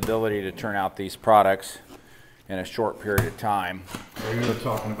have the ability to turn out these products in a short period of time. Well, you were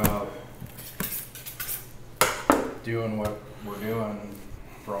talking about doing what we're doing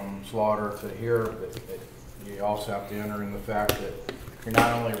from slaughter to here, but you also have to enter in the fact that you're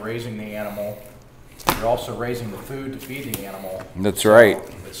not only raising the animal, you're also raising the food to feed the animal. That's right.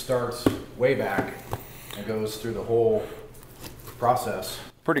 It starts way back and goes through the whole process.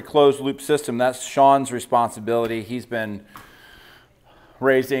 Pretty closed loop system. That's Sean's responsibility. He's been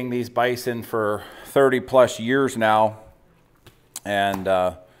raising these bison for 30+ years now, and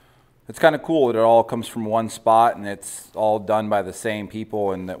it's kind of cool that it all comes from one spot and it's all done by the same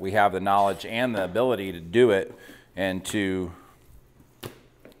people, and that we have the knowledge and the ability to do it and to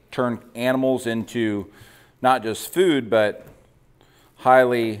turn animals into not just food, but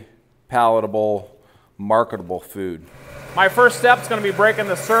highly palatable, marketable food. My first step is going to be breaking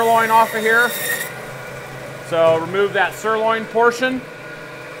the sirloin off of here. So remove that sirloin portion.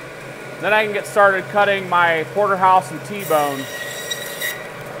 Then I can get started cutting my porterhouse and T-bone.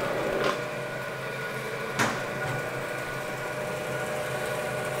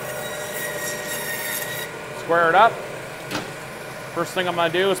 Square it up. First thing I'm going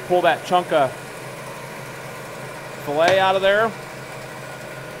to do is pull that chunk of fillet out of there.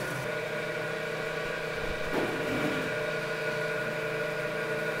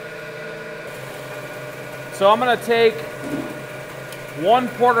 So I'm going to take one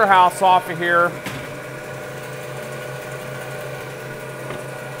porterhouse off of here.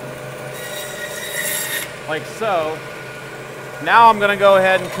 Like so. Now I'm going to go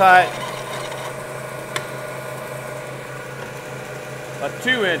ahead and cut a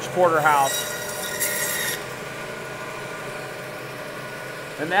 2-inch porterhouse.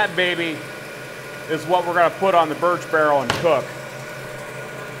 And that baby is what we're going to put on the birch barrel and cook.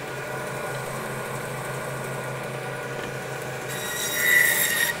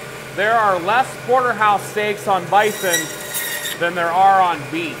 There are less porterhouse steaks on bison than there are on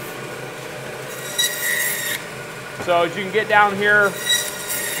beef. So as you can get down here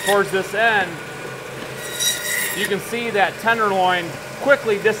towards this end, you can see that tenderloin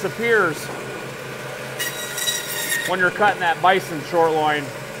quickly disappears when you're cutting that bison short loin.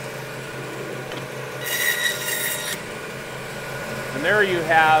 And there you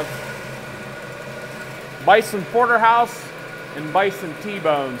have bison porterhouse and bison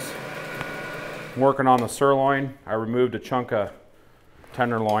T-bones. Working on the sirloin, I removed a chunk of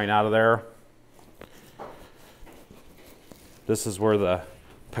tenderloin out of there. This is where the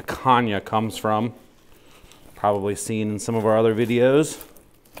picanha comes from. Probably seen in some of our other videos.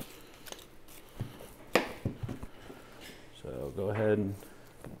 So go ahead and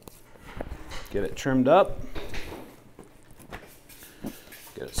get it trimmed up.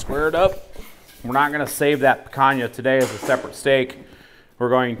 Get it squared up. We're not going to save that picanha today as a separate steak. We're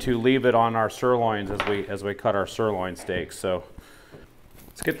going to leave it on our sirloins as we cut our sirloin steaks. So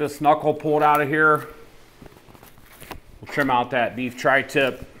let's get this knuckle pulled out of here. We'll trim out that beef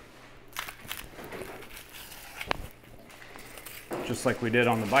tri-tip, just like we did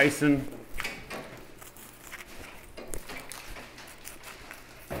on the bison.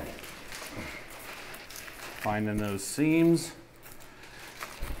 Finding those seams,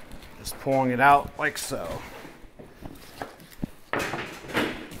 just pulling it out like so.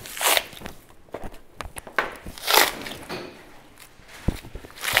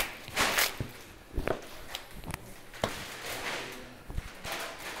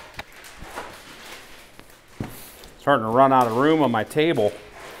 starting to run out of room on my table,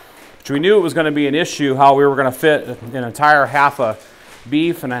 which we knew it was going to be an issue how we were going to fit an entire half of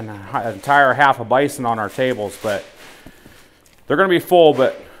beef and an entire half of bison on our tables, but they're going to be full,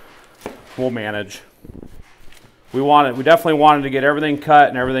 but we'll manage. We definitely wanted to get everything cut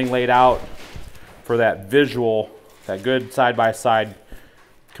and everything laid out for that visual, that good side-by-side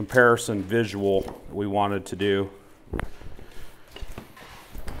comparison visual we wanted to do.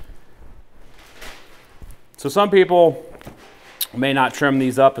 So some people may not trim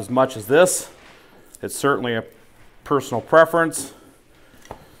these up as much as this. It's certainly a personal preference.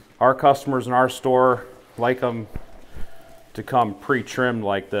 Our customers in our store like them to come pre-trimmed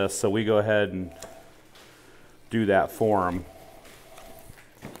like this, so we go ahead and do that for them.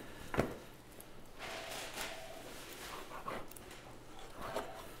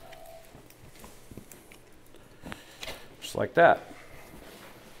 Just like that.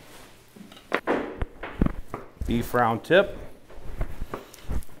 Beef round tip,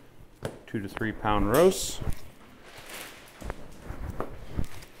 2 to 3 pound roast.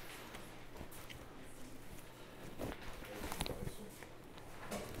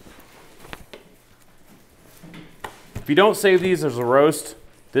 If you don't save these as a roast,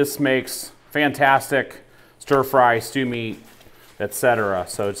 this makes fantastic stir fry, stew meat, etc.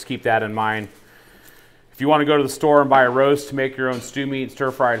 So just keep that in mind. If you want to go to the store and buy a roast to make your own stew meat,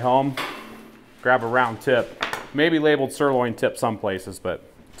 stir fry at home, grab a round tip. Maybe labeled sirloin tip some places, but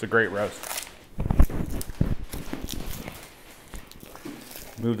it's a great roast.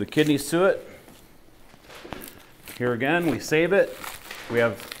 Move the kidneys to it. Here again, we save it. We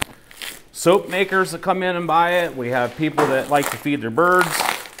have soap makers that come in and buy it. We have people that like to feed their birds,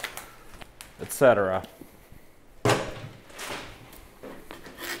 etc.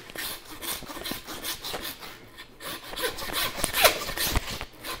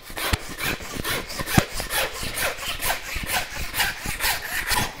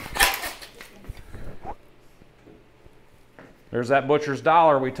 There's that butcher's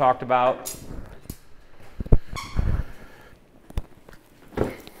dollar we talked about.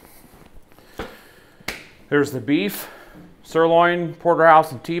 There's the beef, sirloin,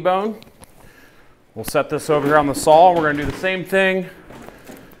 porterhouse, and T-bone. We'll set this over here on the saw. We're going to do the same thing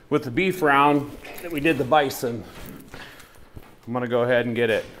with the beef round that we did the bison. I'm going to go ahead and get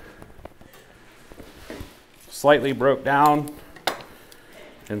it slightly broke down,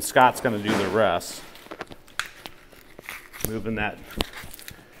 and Scott's going to do the rest. Moving that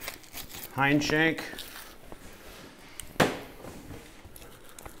hind shank.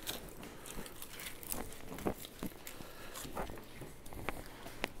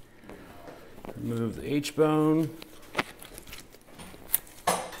 Remove the H-bone.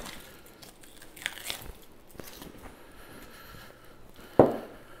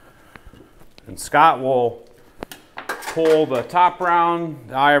 And Scott will pull the top round,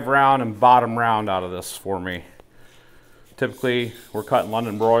 the eye of round, and bottom round out of this for me. Typically, we're cutting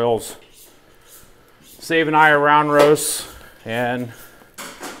London broils, saving eye of round roasts, and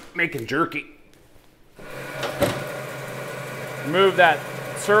making jerky. Remove that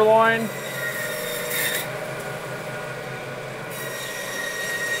sirloin.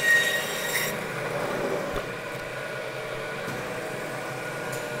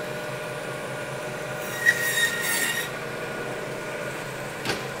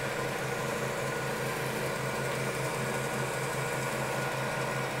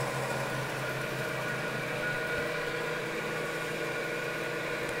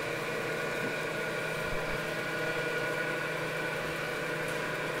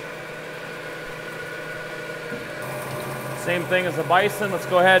 Same thing as the bison. Let's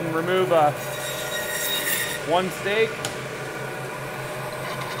go ahead and remove one steak.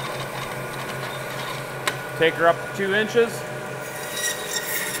 Take her up to 2 inches.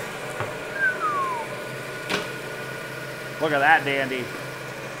 Look at that dandy.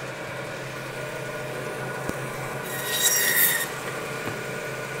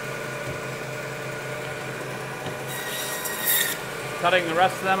 Cutting the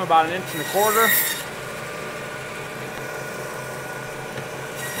rest of them about 1.25 inches.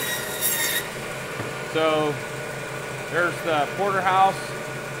 So there's the porterhouse.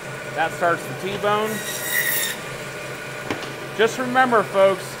 That starts the T-bone. Just remember,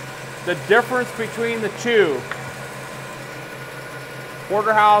 folks, the difference between the two.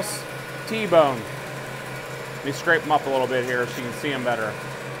 Porterhouse, T-bone. Let me scrape them up a little bit here so you can see them better.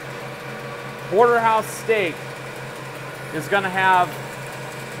 Porterhouse steak is going to have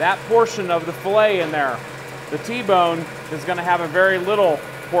that portion of the fillet in there. The T-bone is going to have a very little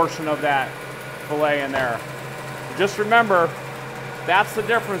portion of that fillet in there. Just remember, that's the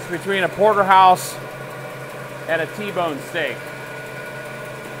difference between a porterhouse at a T-bone steak.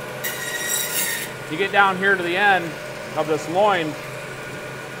 You get down here to the end of this loin,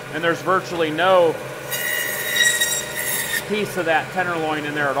 and there's virtually no piece of that tenderloin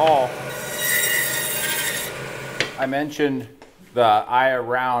in there at all. I mentioned the eye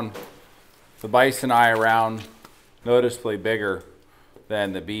around, the bison eye around, noticeably bigger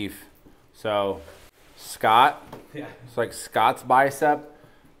than the beef. So Scott, Yeah. it's like Scott's bicep,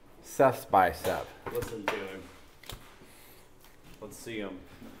 Seth's bicep. Listen to him. Let's see him.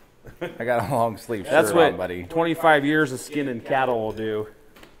 I got a long sleeve shirt That's what on, buddy. 25 years of skinning cattle will do.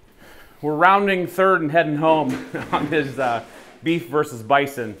 We're rounding third and heading home on this beef versus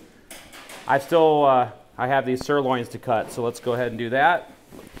bison. I have these sirloins to cut, so let's go ahead and do that.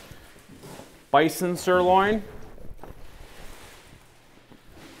 Bison sirloin.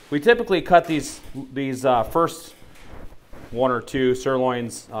 We typically cut these first one or two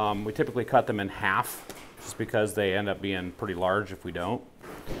sirloins, we typically cut them in half just because they end up being pretty large if we don't.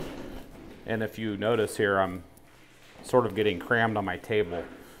 And if you notice here, I'm sort of getting crammed on my table.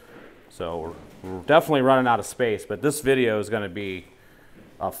 So we're definitely running out of space, but this video is going to be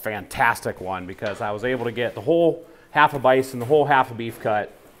a fantastic one because I was able to get the whole half of bison, the whole half of beef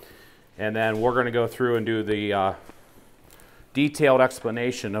cut, and then we're going to go through and do the detailed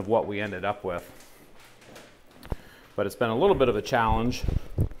explanation of what we ended up with. But it's been a little bit of a challenge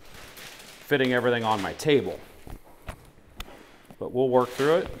fitting everything on my table. But we'll work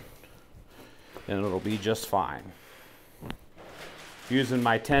through it, and it'll be just fine. Using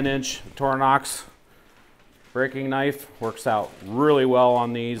my 10-inch Torinox breaking knife works out really well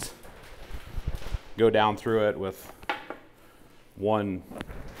on these. Go down through it with one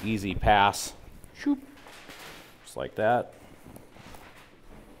easy pass. Shoop. Just like that.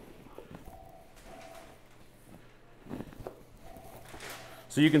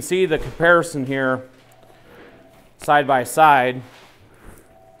 So you can see the comparison here side by side,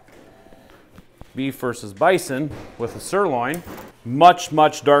 beef versus bison with the sirloin. Much,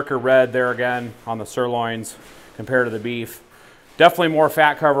 much darker red there again on the sirloins compared to the beef. Definitely more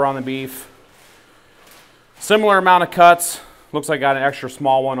fat cover on the beef. Similar amount of cuts. Looks like I got an extra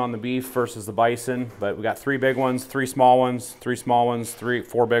small one on the beef versus the bison, but we got 3 big ones, 3 small ones, 3 small ones,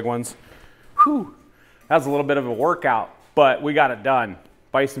 4 big ones. Whew, that was a little bit of a workout, but we got it done.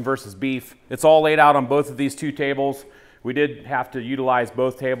 Bison versus beef. It's all laid out on both of these 2 tables. We did have to utilize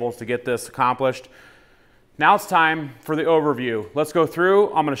both tables to get this accomplished. Now it's time for the overview. Let's go through.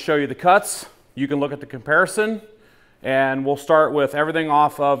 I'm going to show you the cuts. You can look at the comparison, and we'll start with everything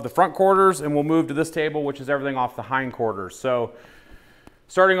off of the front quarters, and we'll move to this table, which is everything off the hind quarters. So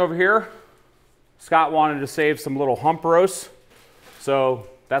starting over here, Scott wanted to save some little hump roasts. So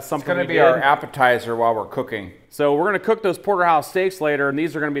that's something It's going to be our appetizer while we're cooking. So we're going to cook those porterhouse steaks later, and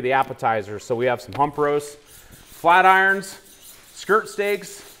these are going to be the appetizers. So we have some hump roasts, flat irons, skirt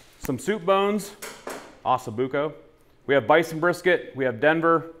steaks, some soup bones, ossobuco. We have bison brisket, we have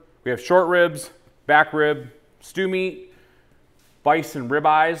Denver, we have short ribs, back rib, stew meat, bison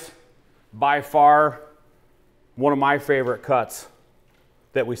ribeyes. By far, one of my favorite cuts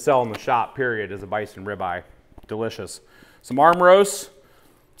that we sell in the shop, period, is a bison ribeye. Delicious. Some arm roasts,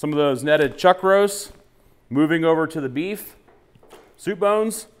 some of those netted chuck roasts. Moving over to the beef, soup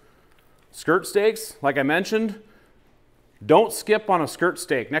bones, skirt steaks, like I mentioned. Don't skip on a skirt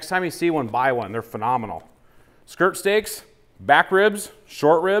steak. Next time you see one, buy one. They're phenomenal. Skirt steaks, back ribs,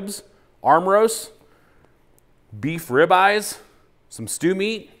 short ribs, arm roasts, beef ribeyes, some stew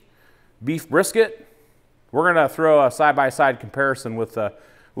meat, beef brisket. We're going to throw a side-by-side comparison with the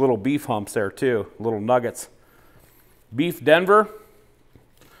little beef humps there too, little nuggets. Beef Denver,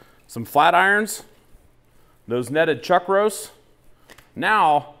 some flat irons, those netted chuck roasts.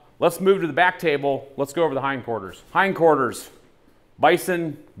 Now, let's move to the back table. Let's go over the hindquarters. Hindquarters,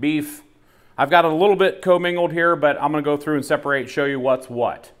 bison, beef. I've got it a little bit commingled here, but I'm going to go through and separate, show you what's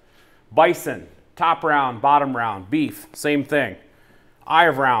what. Bison, top round, bottom round. Beef, same thing. Eye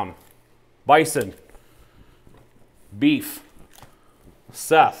of round, bison, beef.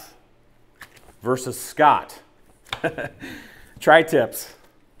 Seth versus Scott. Tri-tips,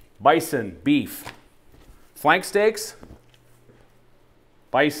 bison, beef. Flank steaks,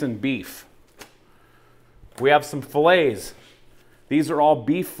 bison, beef. We have some fillets. These are all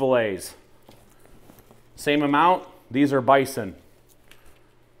beef fillets. Same amount, these are bison.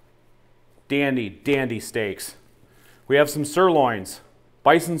 Dandy, dandy steaks. We have some sirloins.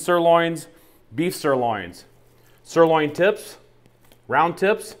 Bison sirloins, beef sirloins. Sirloin tips, round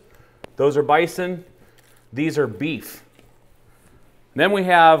tips. Those are bison. These are beef. Then we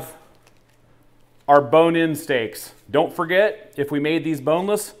have our bone-in steaks. Don't forget, if we made these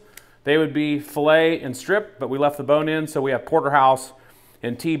boneless, They would be filet and strip, but we left the bone in, so we have porterhouse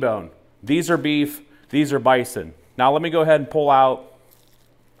and T-bone. These are beef, these are bison. Now let me go ahead and pull out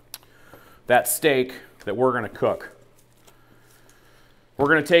that steak that we're gonna cook. We're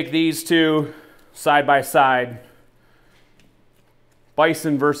gonna take these two side by side.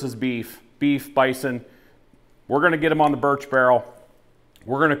 Bison versus beef, beef, bison. We're gonna get them on the birch barrel.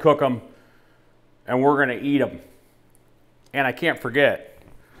 We're gonna cook them and we're gonna eat them. And I can't forget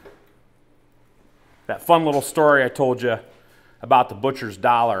that fun little story I told you about the butcher's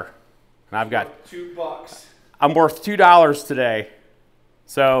dollar. And I've got $2. I'm worth $2 today.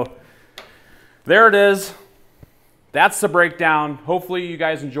 So there it is. That's the breakdown. Hopefully you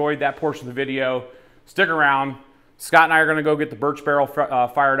guys enjoyed that portion of the video. Stick around. Scott and I are gonna go get the birch barrel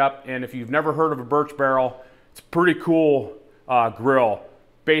fired up. And if you've never heard of a birch barrel, it's a pretty cool grill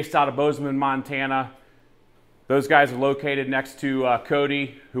based out of Bozeman, Montana. Those guys are located next to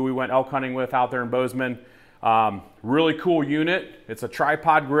Cody, who we went elk hunting with out there in Bozeman. Really cool unit. It's a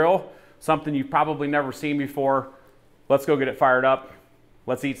tripod grill, something you've probably never seen before. Let's go get it fired up.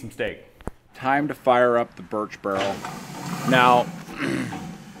 Let's eat some steak. Time to fire up the birch barrel. Now,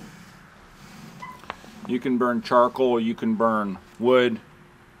 you can burn charcoal, you can burn wood.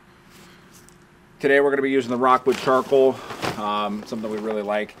 Today we're going to be using the rockwood charcoal, something we really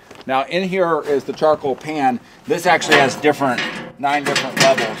like. Now in here is the charcoal pan. This actually has 9 different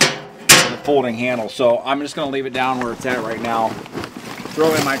levels of the folding handle. So I'm just going to leave it down where it's at right now.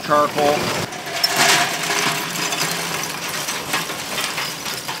 Throw in my charcoal.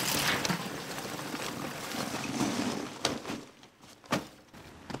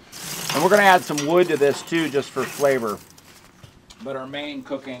 And we're going to add some wood to this too, just for flavor. But our main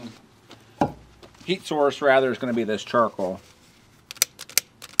cooking heat source rather is going to be this charcoal.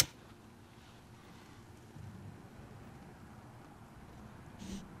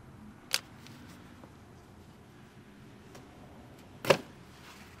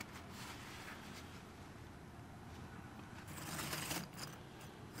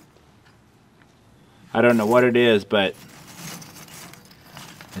 I don't know what it is, but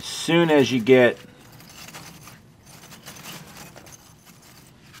as soon as you get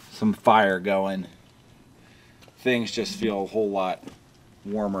some fire going, things just feel a whole lot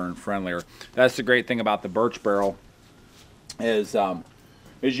warmer and friendlier. That's the great thing about the birch barrel is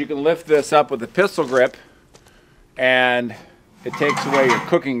you can lift this up with a pistol grip and it takes away your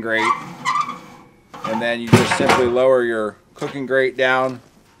cooking grate, and then you just simply lower your cooking grate down,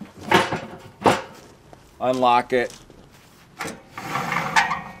 unlock it,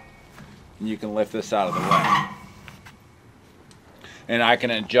 and you can lift this out of the way. And I can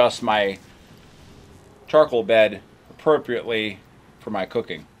adjust my charcoal bed appropriately for my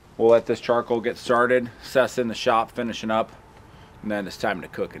cooking. We'll let this charcoal get started. Seth's in the shop finishing up, and then it's time to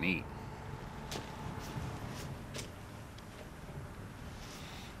cook and eat.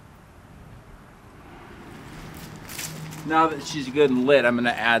 Now that she's good and lit, I'm going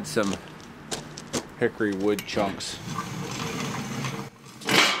to add some hickory wood chunks,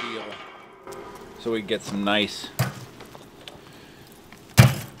 steel, so we get some nice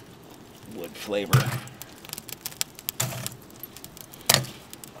wood flavor.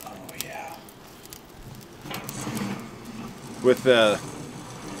 Oh yeah. With the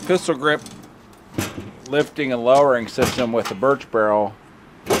pistol grip lifting and lowering system with the birch barrel,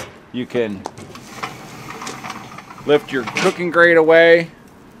 you can lift your cooking grate away,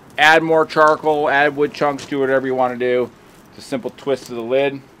 add more charcoal, add wood chunks, do whatever you want to do. It's a simple twist of the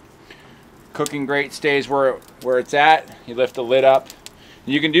lid. Cooking grate stays where it's at. You lift the lid up.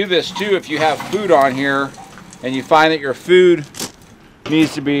 You can do this too if you have food on here and you find that your food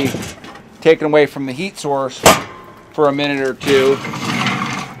needs to be taken away from the heat source for a minute or two.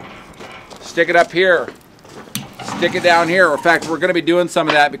 Stick it up here. Stick it down here. In fact, we're going to be doing some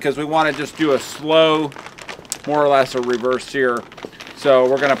of that because we want to just do a slow, more or less a reverse sear. So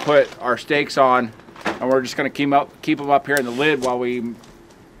we're going to put our steaks on, and we're just going to keep them up here in the lid while we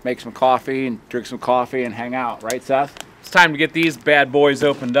make some coffee and drink some coffee and hang out. Right, Seth? It's time to get these bad boys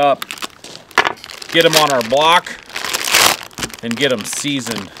opened up, get them on our block, and get them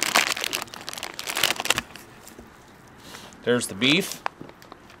seasoned. There's the beef.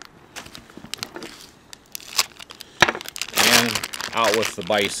 And out with the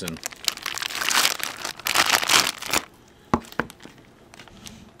bison.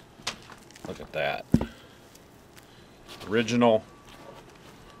 Look at that. Original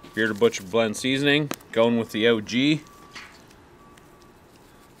Bearded Butcher blend seasoning, going with the OG.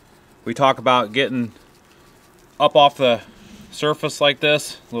 We talk about getting up off the surface like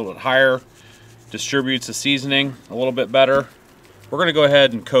this, a little bit higher, distributes the seasoning a little bit better. We're going to go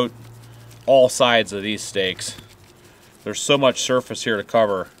ahead and coat all sides of these steaks. There's so much surface here to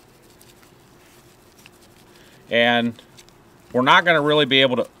cover. And we're not going to really be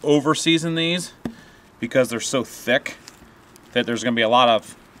able to over season these because they're so thick that there's going to be a lot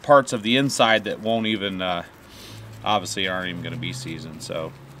of parts of the inside that won't even, obviously aren't even going to be seasoned.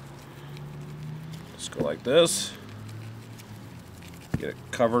 So just go like this. Get it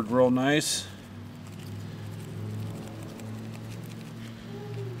covered real nice.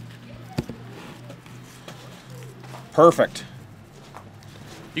 Perfect.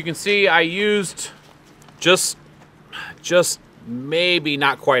 You can see I used just maybe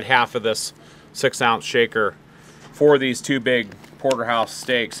not quite half of this 6-ounce shaker for these 2 big porterhouse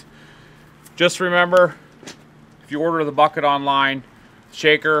steaks. Just remember, if you order the bucket online,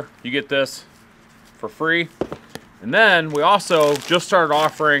 shaker, you get this for free. And then we also just started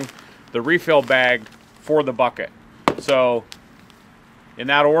offering the refill bag for the bucket. So in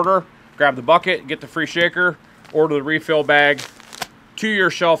that order, grab the bucket, get the free shaker, order the refill bag. 2-year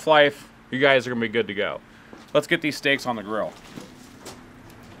shelf life, you guys are gonna be good to go. Let's get these steaks on the grill.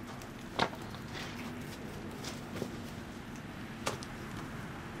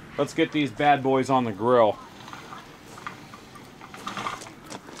 Let's get these bad boys on the grill.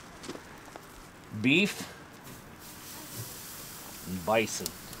 Beef and bison.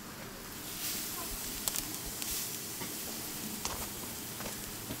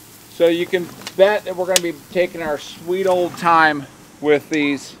 So you can bet that we're going to be taking our sweet old time with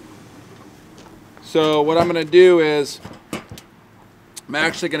these. So what I'm going to do is I'm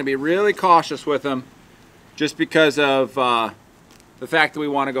actually going to be really cautious with them just because of the fact that we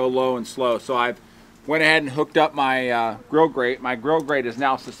want to go low and slow. So I've went ahead and hooked up my grill grate. My grill grate is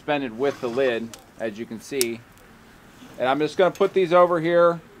now suspended with the lid, as you can see. And I'm just going to put these over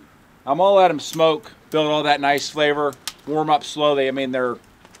here. I'm going to let them smoke, build all that nice flavor, warm up slowly. I mean, they're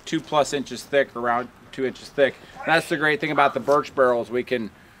 2+ inches thick, around 2 inches thick. And that's the great thing about the birch barrels. We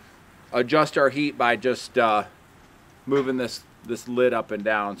can adjust our heat by just moving this lid up and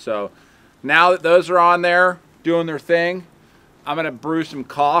down. So now that those are on there doing their thing, I'm going to brew some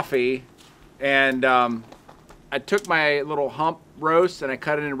coffee. And I took my little hump roast and I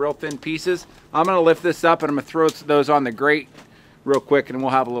cut it in real thin pieces. I'm going to lift this up and I'm going to throw those on the grate real quick, and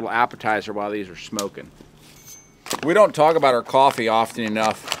we'll have a little appetizer while these are smoking. We don't talk about our coffee often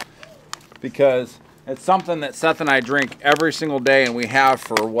enough because it's something that Seth and I drink every single day, and we have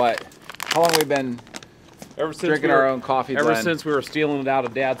for what? How long have we been drinking our own coffee blend? Ever since we were stealing it out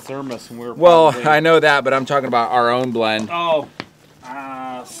of Dad's thermos, and we were well, I know that, but I'm talking about our own blend. Oh,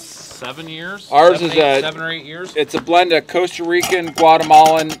 7 years? Ours seven, is eight, 7 or 8 years. It's a blend of Costa Rican,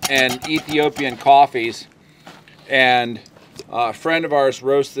 Guatemalan, and Ethiopian coffees. And a friend of ours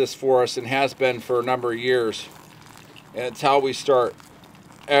roasts this for us and has been for a number of years. And it's how we start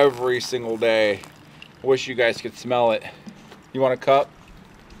every single day. I wish you guys could smell it. You want a cup?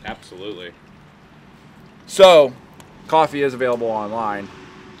 Absolutely. So, coffee is available online.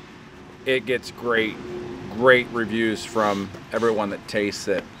 It gets great reviews from everyone that tastes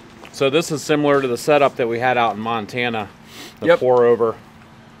it. So this is similar to the setup that we had out in Montana, the Yep. pour over.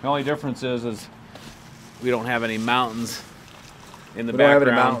 The only difference is we don't have any mountains in the We don't have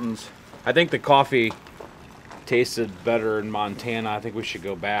background. any mountains. I think the coffee tasted better in Montana. I think we should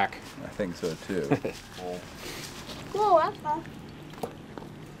go back. I think so too. Whoa, that's fun.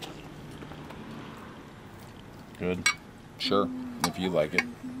 Good. Sure, if you like it.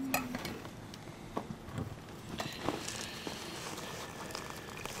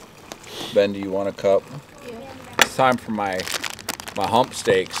 Ben, do you want a cup? Yeah. It's time for my hump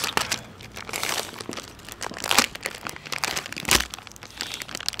steaks.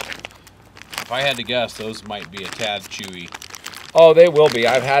 If I had to guess, those might be a tad chewy. Oh, they will be.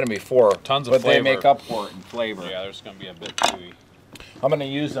 I've had them before. Tons of but flavor. they make up for it in flavor. Yeah, there's going to be a bit chewy. I'm going to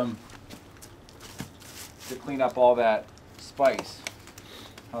use them to clean up all that spice.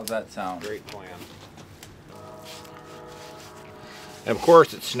 How's that sound? Great plan. And of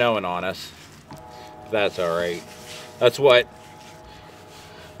course it's snowing on us. That's all right. That's what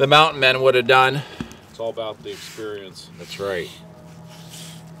the mountain men would have done. It's all about the experience. That's right.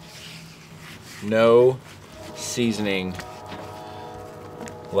 No seasoning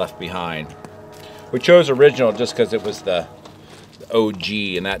left behind. We chose original just because it was the OG,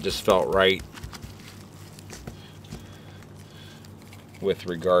 and that just felt right with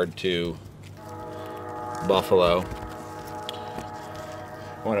regard to buffalo.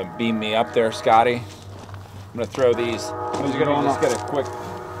 Want to beam me up there, Scotty? I'm gonna throw these. These are gonna just get a quick.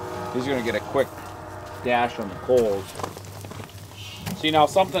 These are gonna get a quick dash on the coals. See, now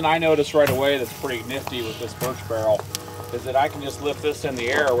something I noticed right away that's pretty nifty with this birch barrel is that I can just lift this in the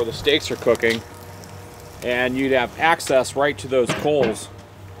air where the steaks are cooking, and you'd have access right to those coals.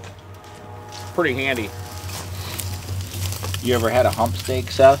 Pretty handy. You ever had a hump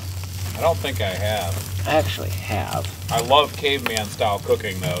steak, Seth? I don't think I have. I actually have. I love caveman style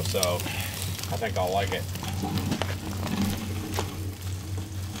cooking though, so I think I'll like it.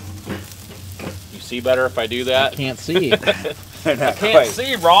 You see better if I do that? I can't see. I can't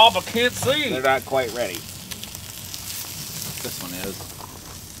see, Rob. I can't see. They're not quite ready. This one is.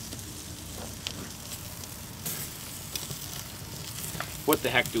 What the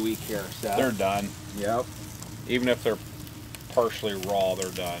heck do we care, Seth? They're done. Yep. Even if they're partially raw,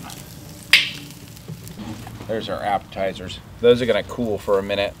 they're done. There's our appetizers. Those are gonna cool for a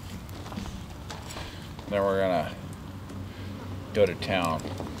minute. Then we're gonna go to town.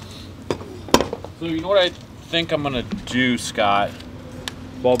 So you know what I think I'm gonna do, Scott?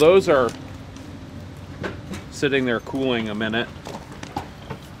 While those are sitting there cooling a minute,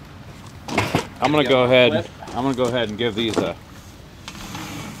 I'm gonna go ahead. I'm gonna go ahead and give these a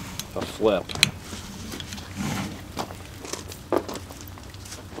flip.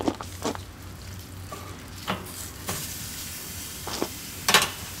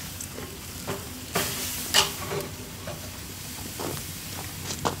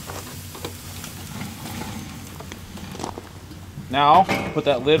 Now, put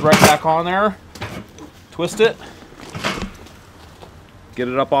that lid right back on there, twist it, get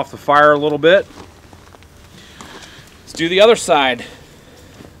it up off the fire a little bit. Let's do the other side.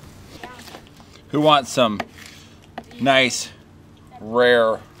 Who wants some nice,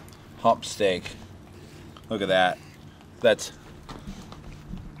 rare hump steak? Look at that. That's,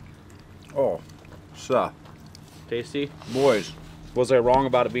 oh, so, Tasty. boys, Was I wrong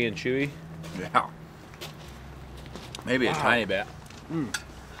about it being chewy? yeah. Maybe a tiny bit.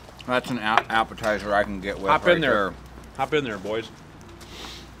 That's an appetizer I can get with. Hop in there. Hop in there, boys.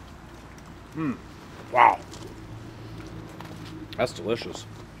 Wow. That's delicious.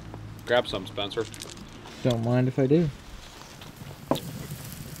 Grab some, Spencer. Don't mind if I do.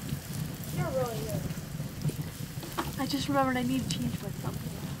 You're really good. I just remembered I need to change my something.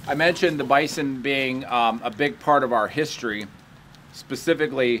 I mentioned the bison being a big part of our history,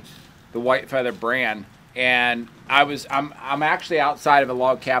 specifically the White Feather brand. And I'm actually outside of a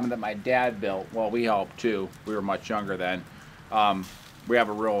log cabin that my dad built. Well, we helped too. We were much younger then. We have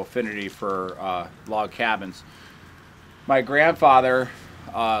a real affinity for log cabins. My grandfather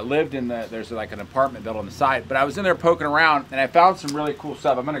lived in there's like an apartment built on the side, but I was in there poking around and I found some really cool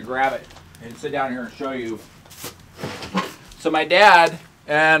stuff. I'm gonna grab it and sit down here and show you. So my dad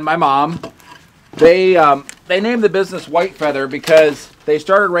and my mom, they named the business White Feather because they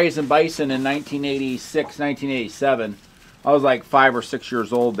started raising bison in 1986, 1987. I was like 5 or 6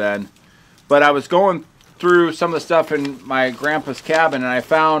 years old then. But I was going through some of the stuff in my grandpa's cabin and I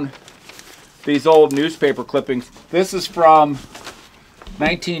found these old newspaper clippings. This is from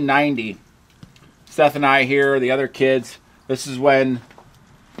 1990. Seth and I here, the other kids. This is when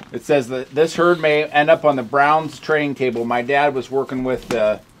it says that this herd may end up on the Browns training table. My dad was working with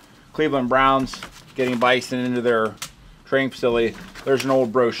the Cleveland Browns, getting bison into their training facility. There's an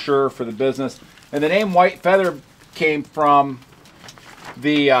old brochure for the business. And the name White Feather came from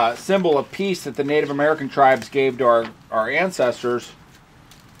the symbol of peace that the Native American tribes gave to our ancestors.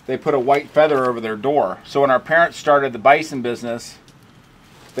 They put a white feather over their door. So when our parents started the bison business,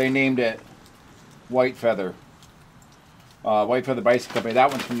 they named it White Feather. White Feather Bison Company. That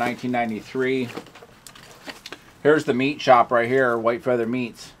one's from 1993. Here's the meat shop right here, White Feather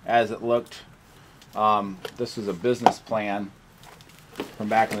Meats, as it looked. This was a business plan from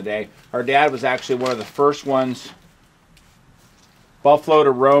back in the day. Our dad was actually one of the first ones, Buffalo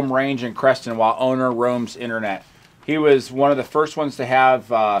to Rome Range in Creston, while owner roams internet. He was one of the first ones to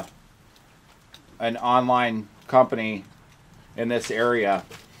have an online company in this area.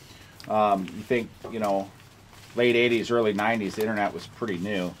 You think, you know, late 80s, early 90s, the internet was pretty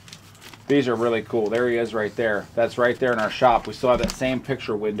new. These are really cool. There he is right there. That's right there in our shop. We still have that same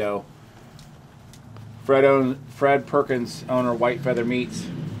picture window. Fred Perkins, owner White Feather Meats,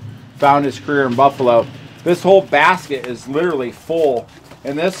 found his career in Buffalo. This whole basket is literally full,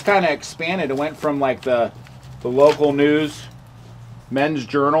 and this kind of expanded. It went from like the local news, Men's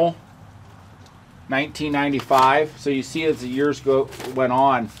Journal, 1995. So you see, as the years went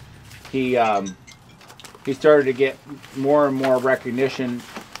on, he started to get more and more recognition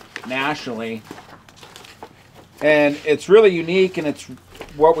nationally, and it's really unique, and it's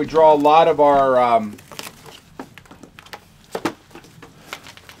what we draw a lot of our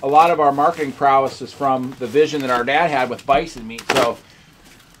marketing prowess is from the vision that our dad had with bison meat. So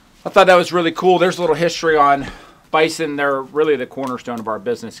I thought that was really cool. There's a little history on bison, they're really the cornerstone of our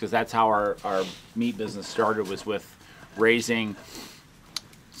business because that's how our meat business started, was with raising,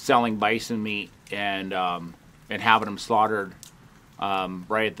 selling bison meat, and having them slaughtered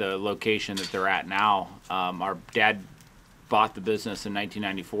right at the location that they're at now. Our dad bought the business in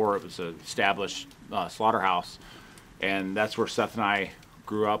 1994. It was an established slaughterhouse, and that's where Seth and I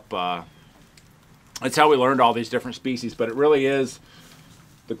grew up. That's how we learned all these different species, but it really is,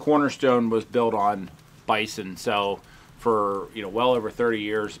 the cornerstone was built on bison. So for well over 30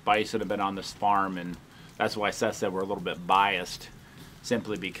 years, bison have been on this farm, and that's why Seth said we're a little bit biased,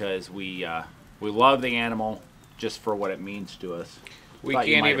 simply because we love the animal just for what it means to us. We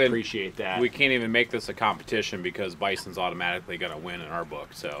can't even appreciate that. We can't even make this a competition because bison's automatically going to win in our book.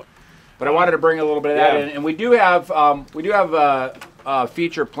 So, but I wanted to bring a little bit of that in, and we do have a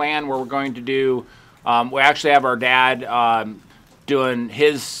feature plan where we're going to do. We actually have our dad doing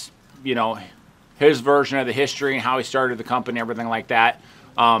his version of the history and how he started the company, everything like that.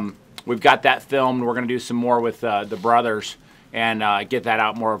 We've got that filmed. We're going to do some more with the brothers and get that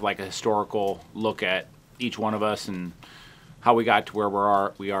out, more of like a historical look at each one of us and how we got to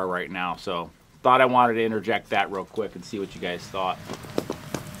where we are right now. So thought I wanted to interject that real quick and see what you guys thought.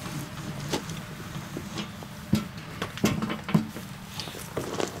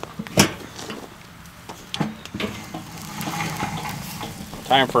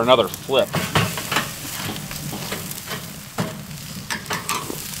 time for another flip.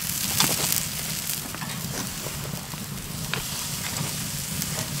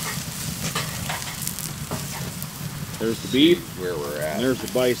 There's the beef, Where we're at. and there's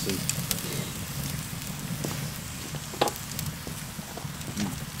the bison.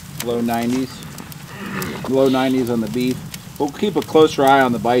 Low 90s. Low 90s on the beef. We'll keep a closer eye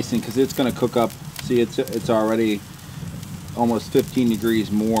on the bison because it's going to cook up. See, it's already almost 15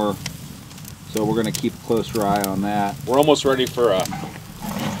 degrees more. So we're going to keep a closer eye on that. We're almost ready for a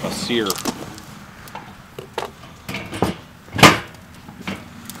sear.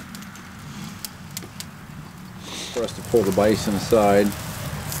 For us to pull the bison aside.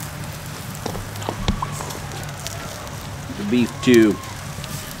 The beef too.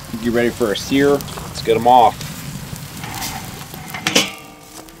 You ready for a sear? Let's get them off.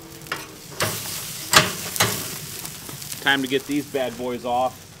 Time to get these bad boys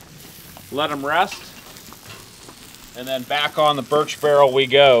off. Let them rest. And then back on the birch barrel we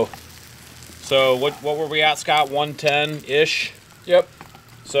go. So what were we at, Scott? 110-ish? Yep.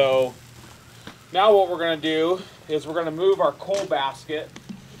 So now what we're going to do is we're going to move our coal basket.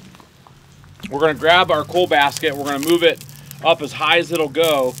 We're going to grab our coal basket. We're going to move it up as high as it'll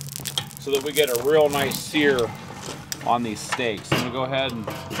go so that we get a real nice sear on these steaks. I'm going to go ahead and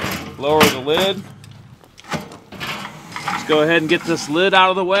lower the lid. Let's go ahead and get this lid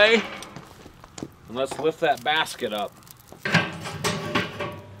out of the way. And let's lift that basket up.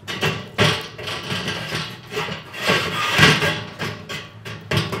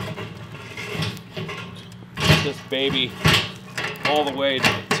 Get this baby all the way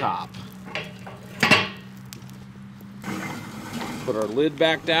to the top. Put our lid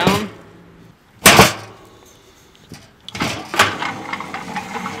back down.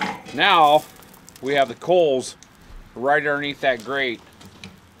 Now we have the coals right underneath that grate.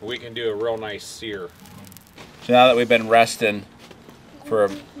 We can do a real nice sear. So now that we've been resting for a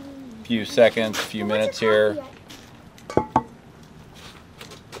few seconds, a few minutes here,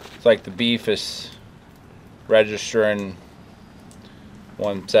 it's like the beef is registering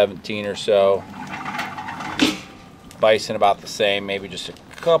 117 or so. Bison about the same, maybe just a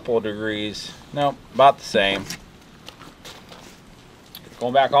couple of degrees. Nope, about the same.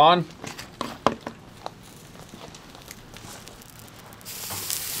 Going back on.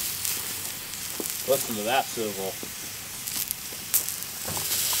 Listen to that sizzle.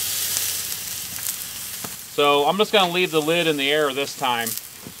 So I'm just going to leave the lid in the air this time,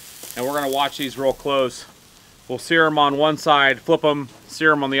 and we're going to watch these real close. We'll sear them on one side, flip them,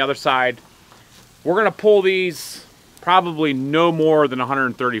 sear them on the other side. We're going to pull these probably no more than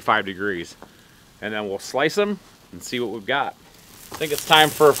 135 degrees, and then we'll slice them and see what we've got. I think it's time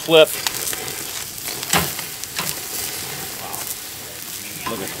for a flip.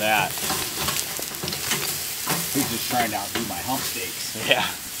 Wow. Look at that. He's just trying to outdo my hump steaks. Yeah.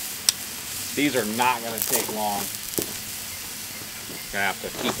 These are not going to take long. Gonna have to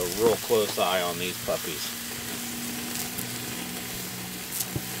keep a real close eye on these puppies.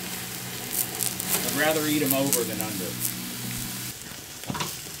 I'd rather eat them over than under.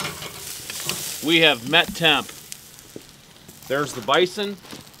 We have met temp. There's the bison.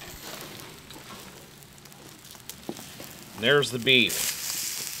 And there's the beef.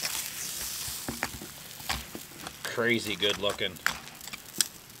 crazy good looking.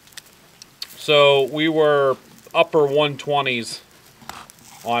 So we were upper 120s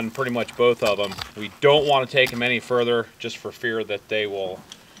on pretty much both of them. We don't want to take them any further just for fear that they will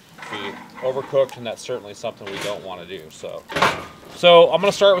be overcooked, and that's certainly something we don't want to do. So I'm going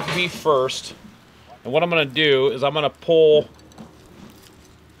to start with the beef first, and what I'm going to do is I'm going to pull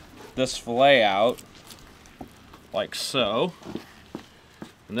this fillet out like so,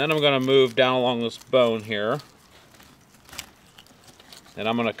 and then I'm going to move down along this bone here, and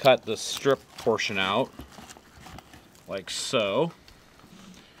I'm going to cut the strip portion out like so.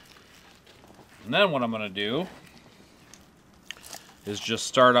 And then what I'm going to do is just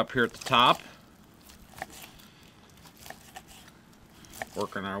start up here at the top,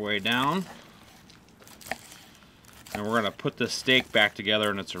 working our way down, and we're going to put this steak back together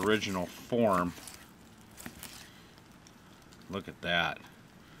in its original form. Look at that.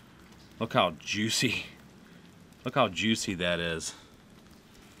 Look how juicy. Look how juicy that is.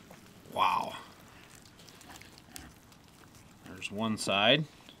 Wow. There's one side.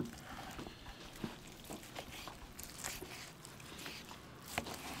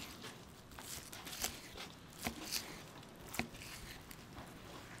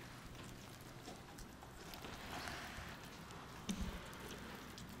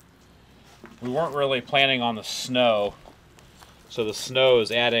 We weren't really planning on the snow, so the snow is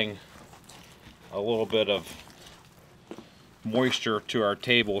adding a little bit of moisture to our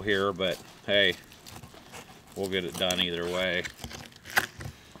table here, but hey, we'll get it done either way.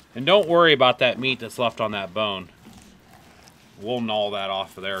 And don't worry about that meat that's left on that bone. We'll gnaw that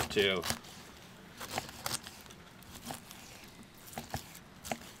off of there too.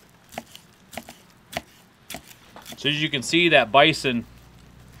 So as you can see, that bison,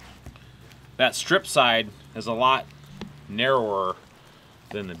 that strip side is a lot narrower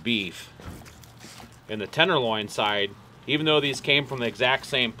than the beef. And the tenderloin side, even though these came from the exact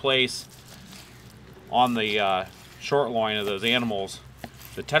same place on the short loin of those animals,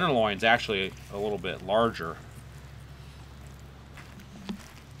 the tenderloin's actually a little bit larger.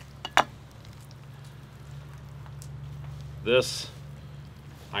 This,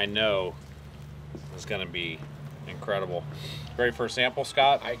 I know, is going to be incredible. Ready for a sample,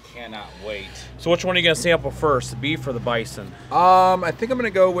 Scott? I cannot wait. So which one are you going to sample first, the beef or the bison? I think I'm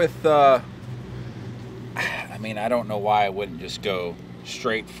going to go with, I mean, I don't know why I wouldn't just go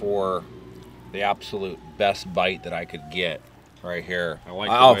straight for the absolute best bite that I could get right here.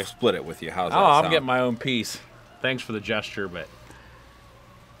 I'll split it with you. How's that sound? I'm getting my own piece. Thanks for the gesture, but...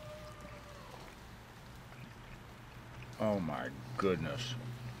 Oh my goodness.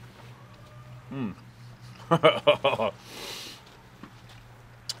 You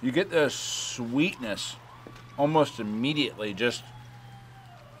get the sweetness almost immediately. Just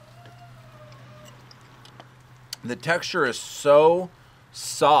the texture is so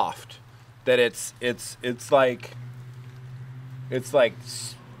soft that it's like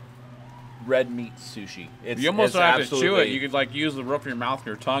red meat sushi. You almost don't have to chew it. You could like use the roof of your mouth and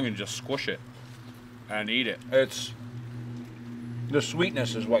your tongue and just squish it and eat it. The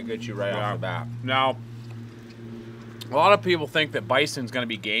sweetness is what gets you right off the bat. Now, a lot of people think that bison's going to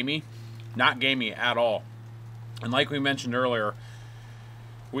be gamey. Not gamey at all. And like we mentioned earlier,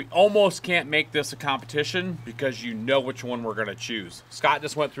 we almost can't make this a competition because you know which one we're going to choose. Scott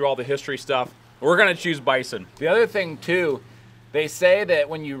just went through all the history stuff. We're going to choose bison. The other thing, too, they say that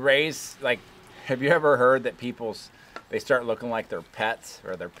when you raise, like, have you ever heard that they start looking like their pets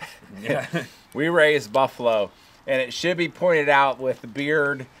or their pets? Yeah. We raise buffalo, and it should be pointed out with the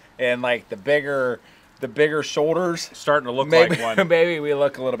beard and like the bigger shoulders. Starting to look like one. Maybe we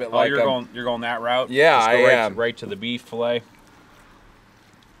look a little bit like them. You're going that route? Yeah, just I am. Right to the beef fillet.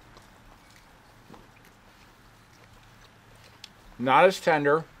 Not as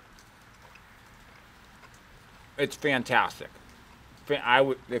tender. It's fantastic.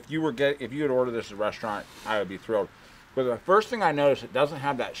 If you had ordered this at a restaurant, I would be thrilled. But the first thing I noticed, it doesn't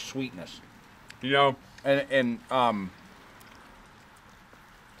have that sweetness. You know, and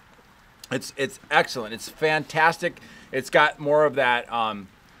it's excellent. It's fantastic. It's got more of that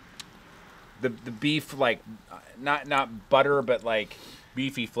the beef, like not butter, but like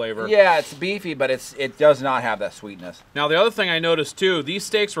beefy flavor. Yeah, it's beefy, but it does not have that sweetness. Now the other thing I noticed too, these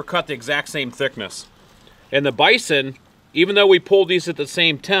steaks were cut the exact same thickness. And the bison, even though we pulled these at the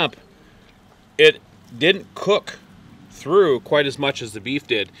same temp, it didn't cook through quite as much as the beef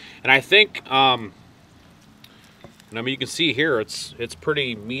did. And I think, I mean, you can see here, it's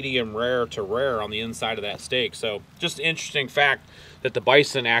pretty medium rare to rare on the inside of that steak. So just an interesting fact that the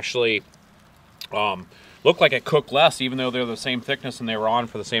bison actually looked like it cooked less, even though they're the same thickness and they were on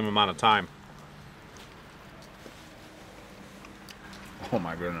for the same amount of time. Oh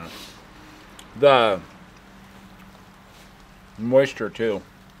my goodness. The moisture too.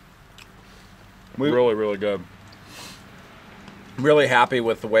 Really, really good. Really happy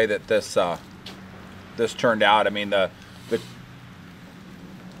with the way that this this turned out. I mean,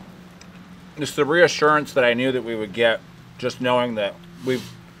 just the reassurance that I knew that we would get, just knowing that we've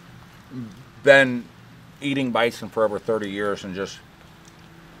been eating bison for over 30 years, and just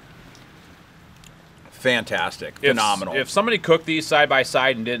fantastic, phenomenal. If somebody cooked these side by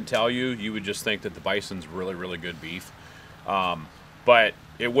side and didn't tell you, you would just think that the bison's really, really good beef. But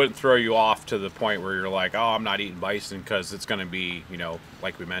it wouldn't throw you off to the point where you're like, oh, I'm not eating bison because it's going to be, you know,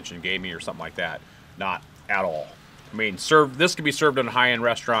 like we mentioned, gamey or something like that. Not at all. I mean, this could be served in a high-end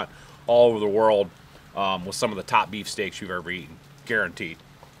restaurant all over the world with some of the top beef steaks you've ever eaten, guaranteed.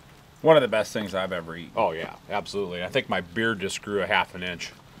 One of the best things I've ever eaten. Oh yeah, absolutely. I think my beard just grew a ½ an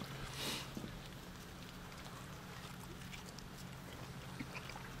inch.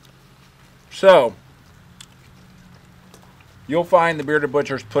 So, you'll find the Bearded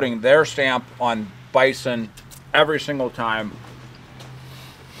Butchers putting their stamp on bison every single time.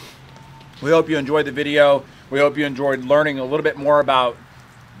 We hope you enjoyed the video. We hope you enjoyed learning a little bit more about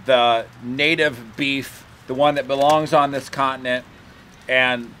the native beef, the one that belongs on this continent.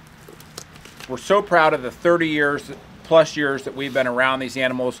 And we're so proud of the 30 years plus years that we've been around these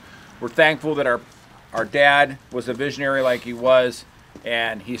animals. We're thankful that our dad was a visionary like he was,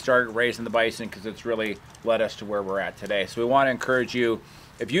 and he started raising the bison because it's really led us to where we're at today. So we want to encourage you,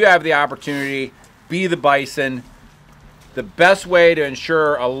 if you have the opportunity, be the bison. The best way to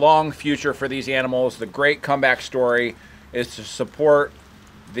ensure a long future for these animals, the great comeback story, is to support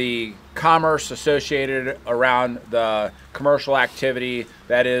the commerce associated around the commercial activity,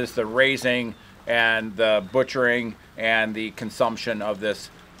 that is the raising and the butchering and the consumption of this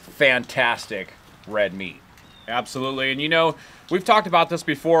fantastic red meat. Absolutely. And you know, we've talked about this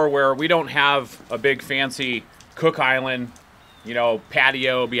before where we don't have a big fancy cook island, you know,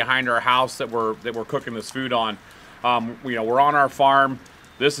 patio behind our house that we're cooking this food on. You know, we're on our farm.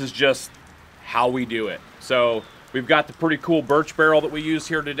 This is just how we do it. So we've got the pretty cool birch barrel that we use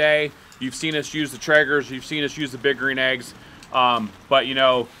here today. You've seen us use the Traegers. You've seen us use the Big Green Eggs. But you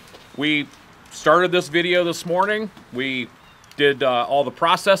know, we started this video this morning. We did all the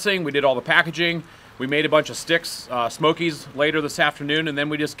processing. We did all the packaging. We made a bunch of sticks, smokies later this afternoon, and then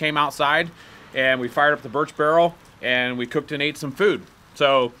we just came outside and we fired up the birch barrel and we cooked and ate some food.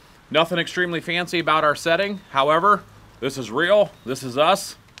 So nothing extremely fancy about our setting. However, this is real. This is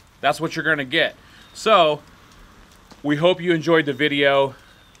us. That's what you're going to get. So we hope you enjoyed the video.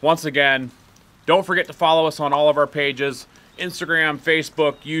 Once again, don't forget to follow us on all of our pages: Instagram,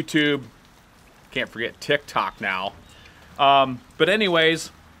 Facebook, YouTube. Can't forget TikTok now. But anyways,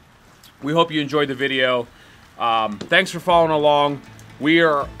 we hope you enjoyed the video. Thanks for following along. We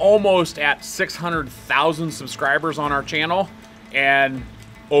are almost at 600,000 subscribers on our channel and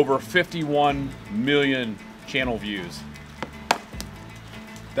over 51 million channel views.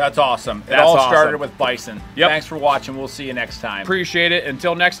 That's awesome. It That's all awesome. started with bison. Yep. Thanks for watching. We'll see you next time. Appreciate it.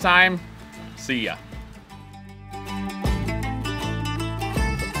 Until next time, see ya.